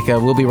jingle, like a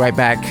 "We'll be right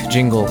back"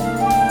 jingle.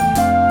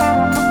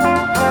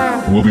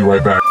 We'll be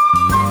right back.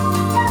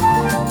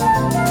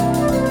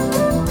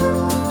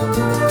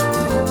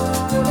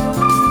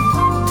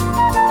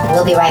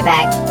 We'll be right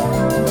back.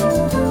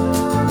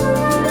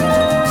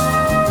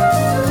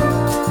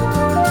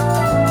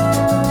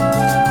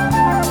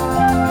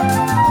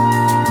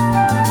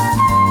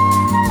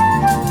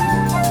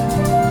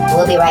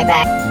 We'll be right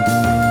back.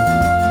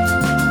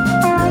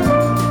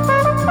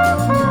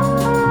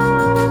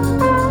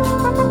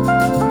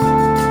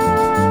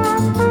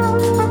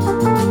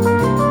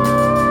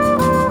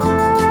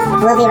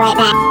 We'll be right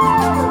back.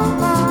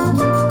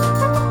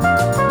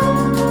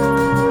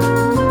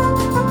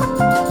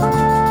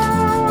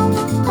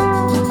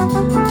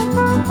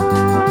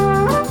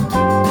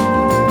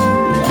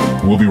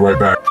 We'll be right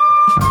back.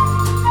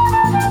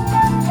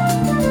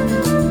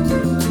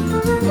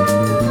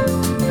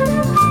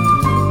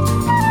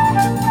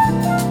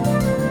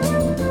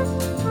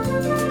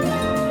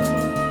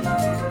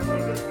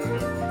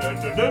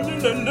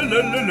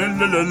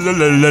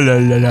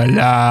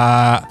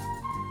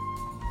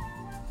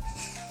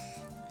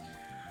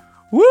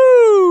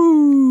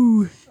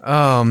 Woo!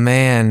 Oh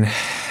man,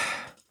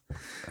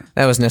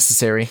 that was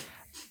necessary.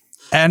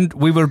 And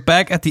we were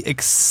back at the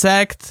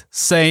exact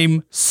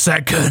same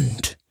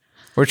second.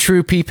 We're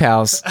true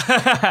pals.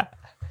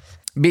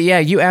 But yeah,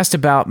 you asked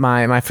about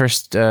my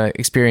first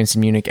experience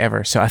in Munich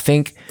ever. So I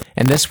think,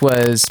 and this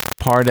was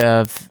part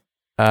of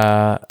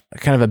kind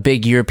of a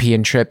big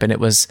European trip, and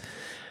it was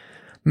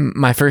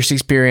my first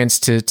experience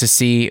to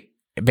see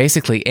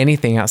basically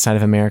anything outside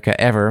of America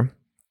ever.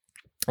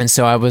 And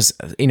so I was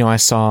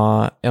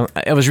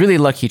really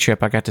lucky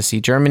trip. I got to see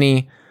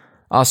Germany,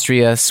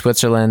 Austria,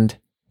 Switzerland,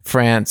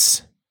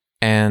 France,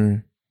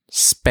 and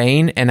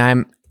Spain. And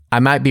I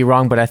might be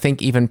wrong, but I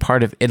think even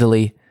part of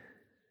Italy.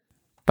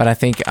 But I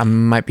think I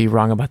might be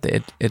wrong about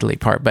the Italy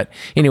part. But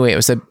anyway, it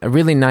was a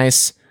really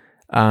nice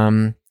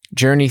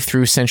journey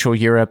through Central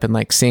Europe, and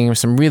like seeing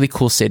some really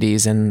cool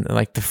cities and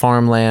like the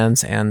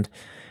farmlands, and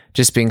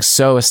just being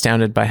so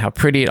astounded by how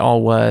pretty it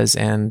all was,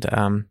 and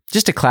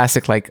just a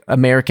classic like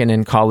American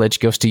in college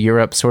goes to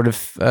Europe sort of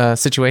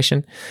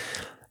situation.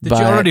 Did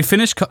you already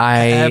finish?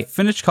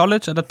 Finished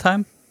college at that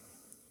time?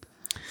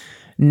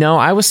 No,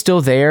 I was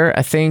still there.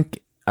 I think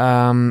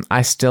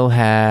I still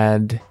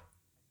had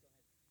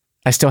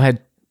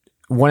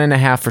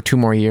 1.5 or 2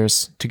 more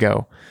years to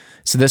go.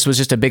 So this was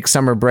just a big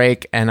summer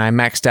break, and I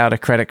maxed out a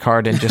credit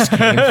card and just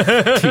came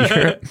to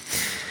Europe.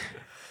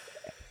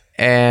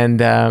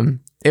 And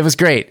it was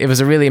great. It was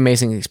a really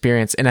amazing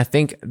experience. And I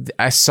think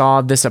I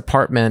saw this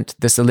apartment,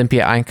 this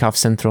Olympia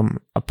Einkaufszentrum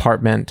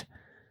apartment,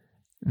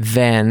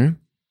 then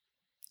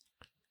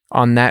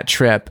on that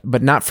trip,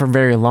 but not for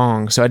very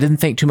long. So I didn't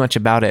think too much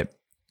about it.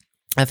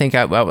 I think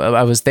I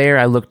was there,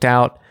 I looked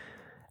out,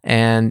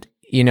 and,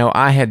 you know,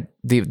 I had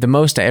the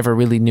most I ever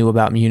really knew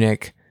about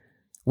Munich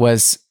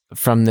was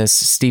from this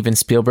Steven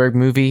Spielberg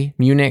movie,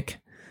 Munich.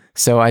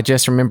 So I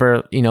just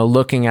remember, you know,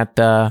 looking at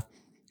the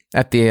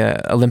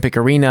Olympic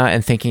arena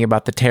and thinking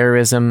about the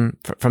terrorism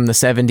from the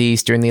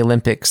 70s during the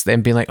Olympics,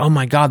 then being like, oh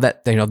my God,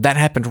 that, you know, that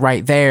happened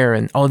right there.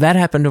 And oh, that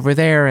happened over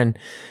there, and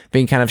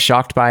being kind of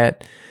shocked by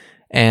it.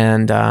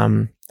 And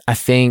I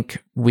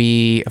think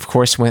we, of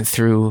course, went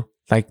through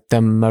like the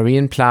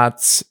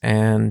Marienplatz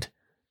and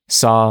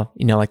saw,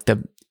 you know, like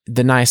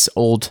the nice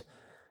old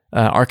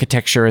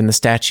architecture and the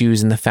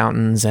statues and the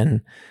fountains,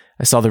 and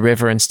I saw the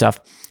river and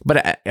stuff.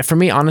 But for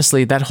me,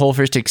 honestly, that whole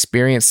first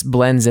experience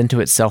blends into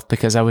itself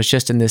because I was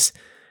just in this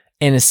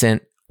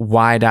innocent,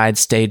 wide-eyed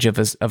stage of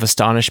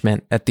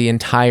astonishment at the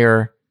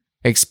entire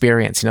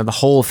experience. You know, the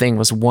whole thing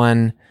was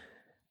one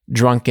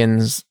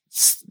drunken,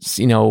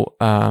 you know,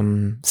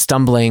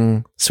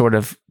 stumbling sort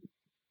of,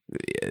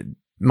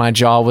 my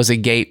jaw was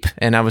agape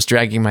and I was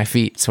dragging my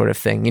feet sort of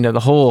thing. You know, the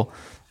whole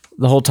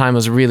time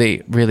was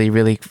really, really,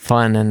 really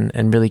fun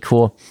and really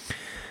cool.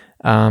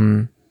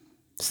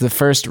 So the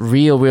first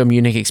real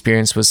Munich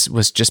experience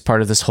was just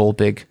part of this whole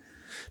big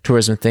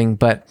tourism thing.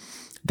 But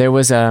there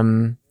was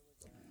a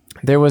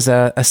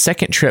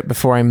second trip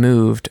before I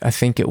moved. I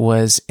think it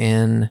must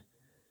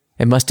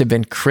have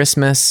been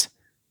Christmas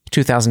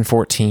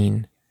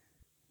 2014.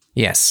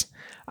 Yes.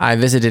 I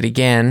visited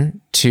again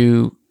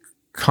to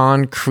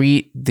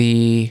concrete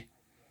the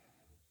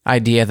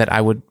idea that I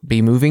would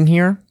be moving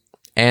here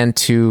and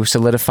to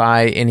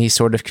solidify any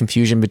sort of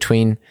confusion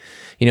between,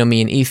 you know, me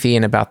and Ethan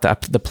and about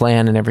the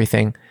plan and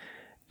everything.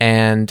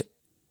 And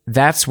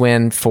that's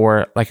when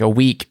for like a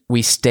week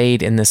we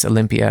stayed in this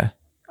Olympia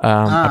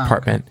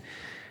apartment. Okay.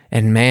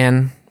 And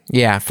man,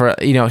 yeah, for,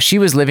 you know, she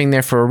was living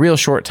there for a real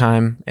short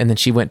time and then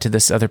she went to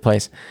this other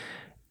place.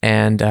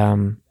 And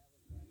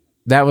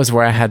that was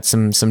where I had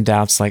some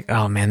doubts, like,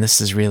 oh man,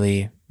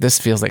 this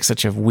feels like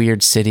such a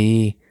weird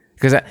city.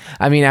 Because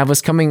I mean, I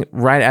was coming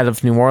right out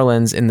of New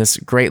Orleans in this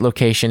great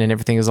location and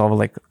everything was all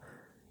like,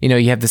 you know,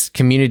 you have this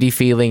community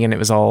feeling and it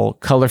was all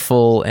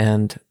colorful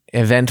and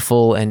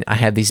eventful. And I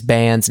had these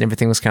bands and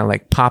everything was kind of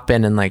like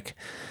popping and like,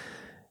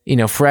 you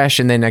know, fresh.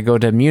 And then I go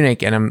to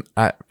Munich and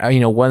you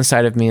know, one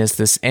side of me is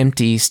this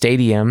empty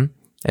stadium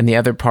and the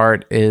other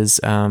part is,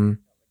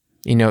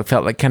 you know, it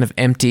felt like kind of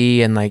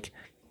empty and like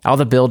all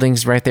the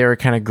buildings right there are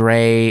kind of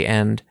gray.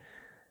 And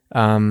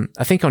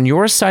I think on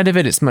your side of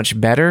it, it's much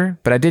better,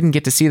 but I didn't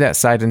get to see that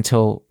side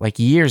until like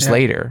years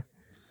later,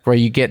 where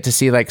you get to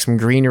see like some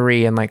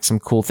greenery and like some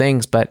cool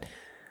things. But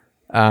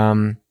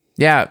the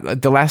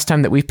last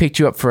time that we picked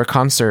you up for a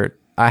concert,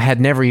 I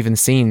had never even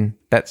seen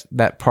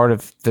that part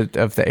of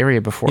the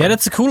area before. Yeah,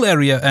 that's a cool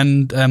area,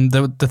 and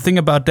the thing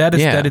about that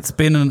is that it's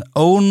been an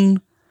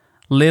own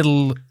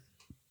little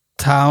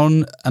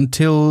town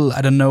until,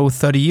 I don't know,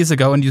 30 years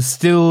ago, and you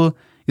still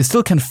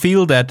can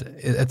feel that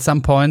at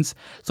some points.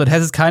 So it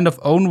has its kind of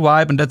own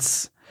vibe, and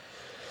that's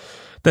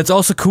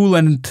also cool.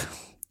 And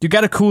you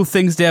got cool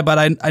things there. But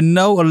I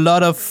know a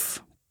lot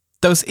of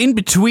those in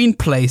between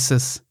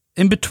places,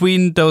 in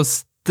between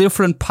those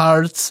different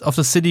parts of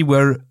the city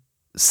where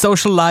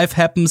social life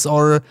happens,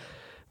 or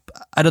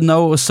I don't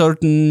know, a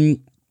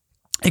certain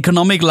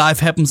economic life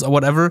happens, or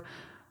whatever.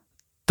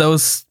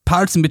 Those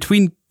parts in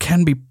between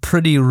can be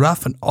pretty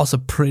rough and also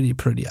pretty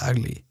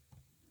ugly.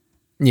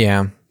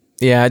 Yeah.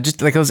 Yeah,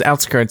 just like those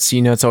outskirts,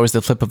 you know, it's always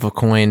the flip of a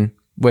coin,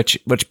 which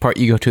part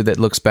you go to that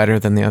looks better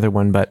than the other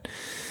one. But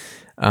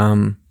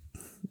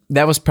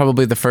that was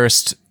probably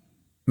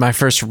my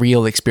first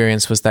real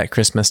experience was that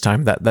Christmas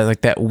time,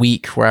 that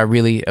week where I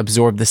really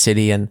absorbed the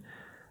city and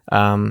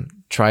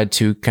tried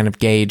to kind of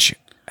gauge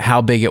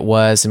how big it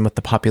was and what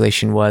the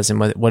population was and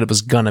what it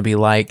was going to be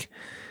like.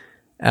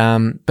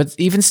 But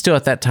even still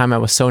at that time, I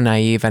was so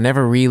naive. I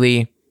never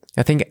really,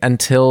 I think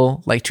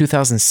until like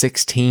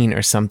 2016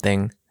 or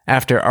something,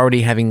 after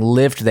already having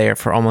lived there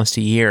for almost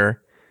a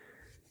year,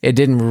 it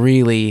didn't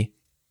really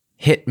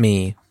hit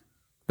me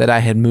that I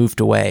had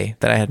moved away,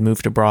 that I had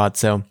moved abroad.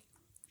 So,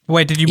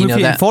 wait, did you move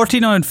here in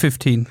 14 or in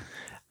 15?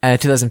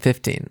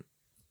 2015.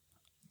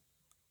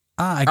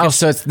 I guess.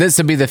 So this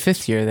would be the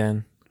 5th year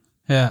then.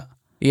 Yeah.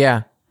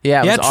 Yeah.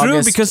 Yeah. Yeah, true.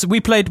 August. Because we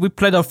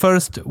played our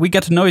first. We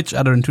got to know each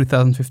other in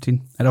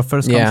 2015 at our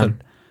first concert.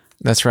 Yeah,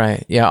 that's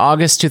right. Yeah,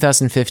 August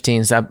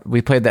 2015. So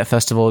we played that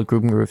festival at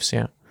Grubengrooves.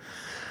 Yeah.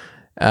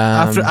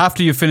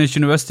 After you finished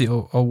university,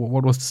 or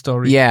what was the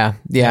story? Yeah.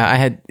 I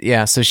had.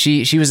 Yeah. So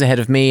she was ahead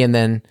of me, and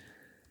then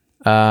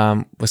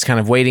was kind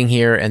of waiting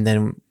here, and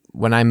then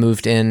when I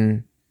moved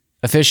in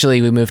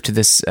officially, we moved to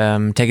this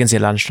Tegensee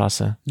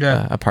Landstrasse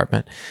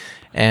apartment,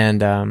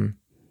 and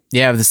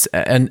yeah,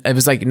 and it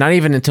was like not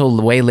even until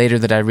way later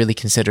that I really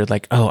considered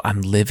like, oh,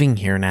 I'm living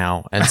here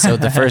now. And so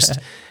the first,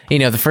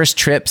 the first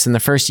trips and the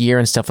first year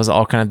and stuff was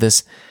all kind of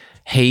this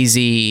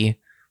hazy,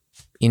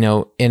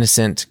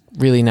 innocent,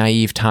 really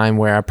naive time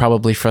where I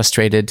probably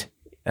frustrated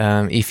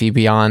Ify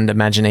beyond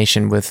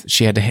imagination with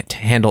she had to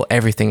handle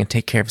everything and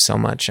take care of so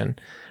much. And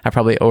I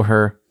probably owe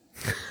her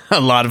a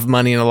lot of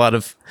money and a lot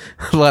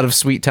of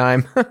sweet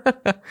time.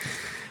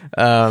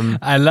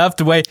 I love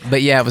the way.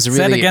 But yeah, it was really.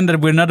 Said again that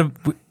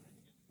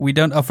we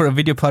don't offer a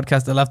video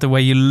podcast. I love the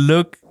way you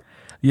looked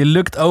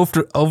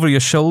over your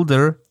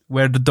shoulder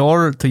where the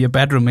door to your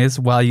bedroom is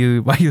while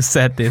you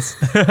said this.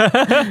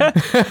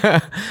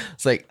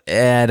 It's like,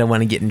 I don't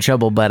want to get in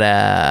trouble, but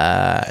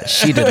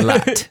she did a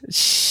lot.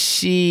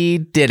 She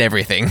did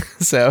everything.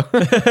 So,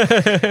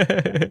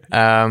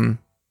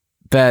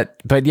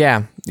 but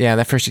yeah,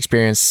 that first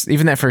experience,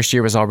 even that first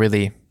year was all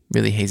really,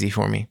 really hazy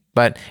for me.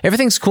 But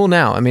everything's cool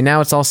now. I mean,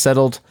 now it's all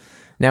settled.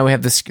 Now we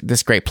have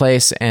this great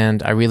place,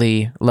 and I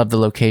really love the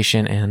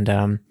location. And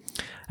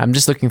I'm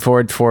just looking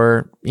forward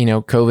for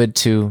COVID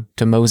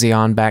to mosey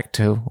on back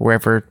to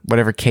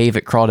whatever cave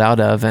it crawled out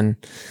of, and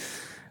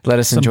let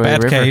us enjoy the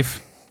river.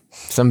 Cave.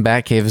 Some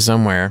bat cave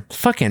somewhere.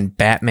 Fucking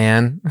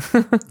Batman.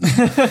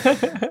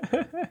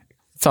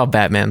 It's all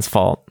Batman's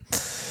fault.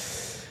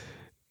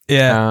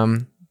 Yeah.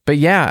 But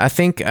yeah, I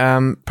think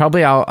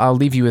probably I'll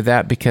leave you with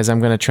that because I'm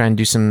going to try and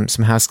do some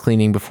house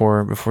cleaning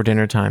before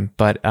dinner time.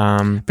 But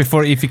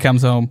before Ify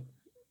comes home,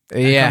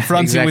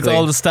 confronts you with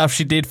all the stuff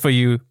she did for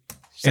you.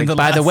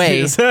 By the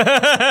way,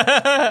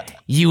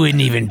 you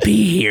wouldn't even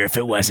be here if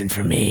it wasn't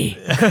for me.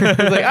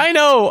 Like, I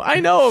know,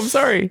 I'm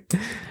sorry.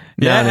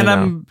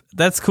 No.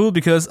 That's cool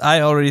because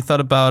I already thought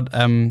about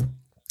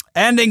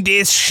ending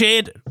this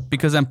shit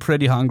because I'm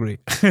pretty hungry.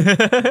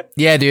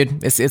 Yeah,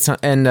 dude. It's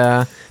and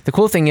the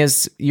cool thing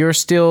is you're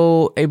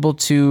still able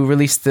to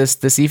release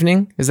this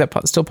evening. Is that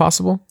still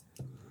possible?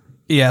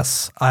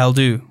 Yes, I'll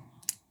do.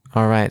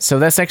 All right. So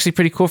that's actually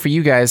pretty cool for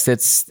you guys.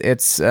 It's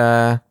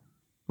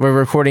we're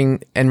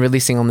recording and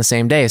releasing on the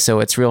same day,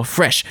 so it's real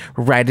fresh,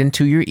 right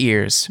into your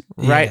ears,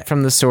 right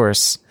from the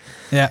source.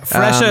 Yeah,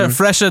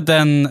 fresher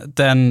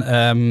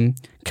than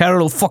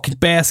Carol fucking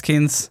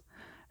Baskin's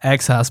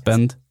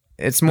ex-husband.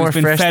 It's more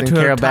fresh than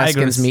Carol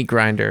Baskin's meat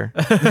grinder.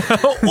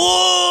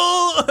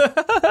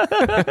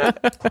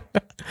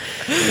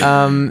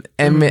 And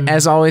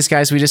as always,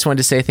 guys, we just wanted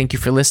to say thank you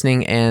for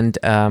listening. And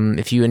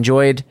if you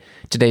enjoyed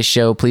today's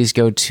show, please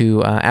go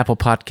to Apple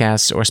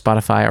Podcasts or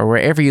Spotify or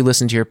wherever you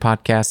listen to your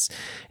podcasts,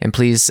 and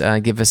please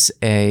give us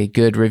a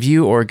good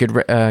review or a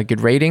good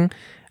rating.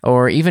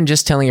 Or even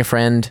just telling a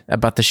friend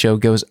about the show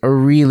goes a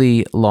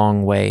really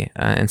long way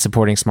in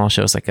supporting small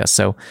shows like us.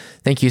 So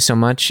thank you so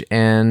much.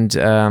 And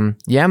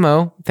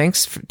Mo,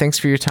 thanks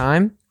for your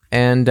time.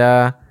 And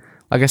I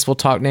guess we'll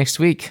talk next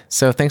week.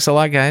 So thanks a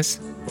lot, guys.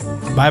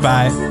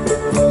 Bye-bye.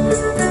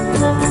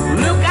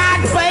 Look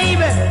out,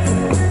 baby,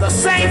 the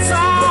saints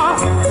are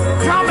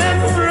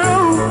coming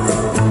through.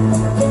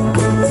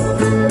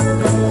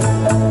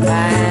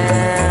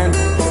 And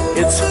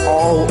it's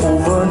all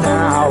over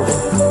now.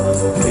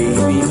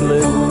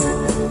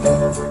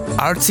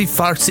 Artsy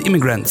Fartsy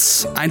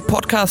Immigrants, ein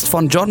Podcast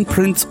von Jordan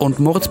Prinz und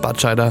Moritz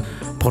Batscheider,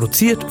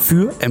 produziert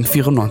für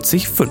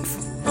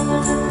M94.5.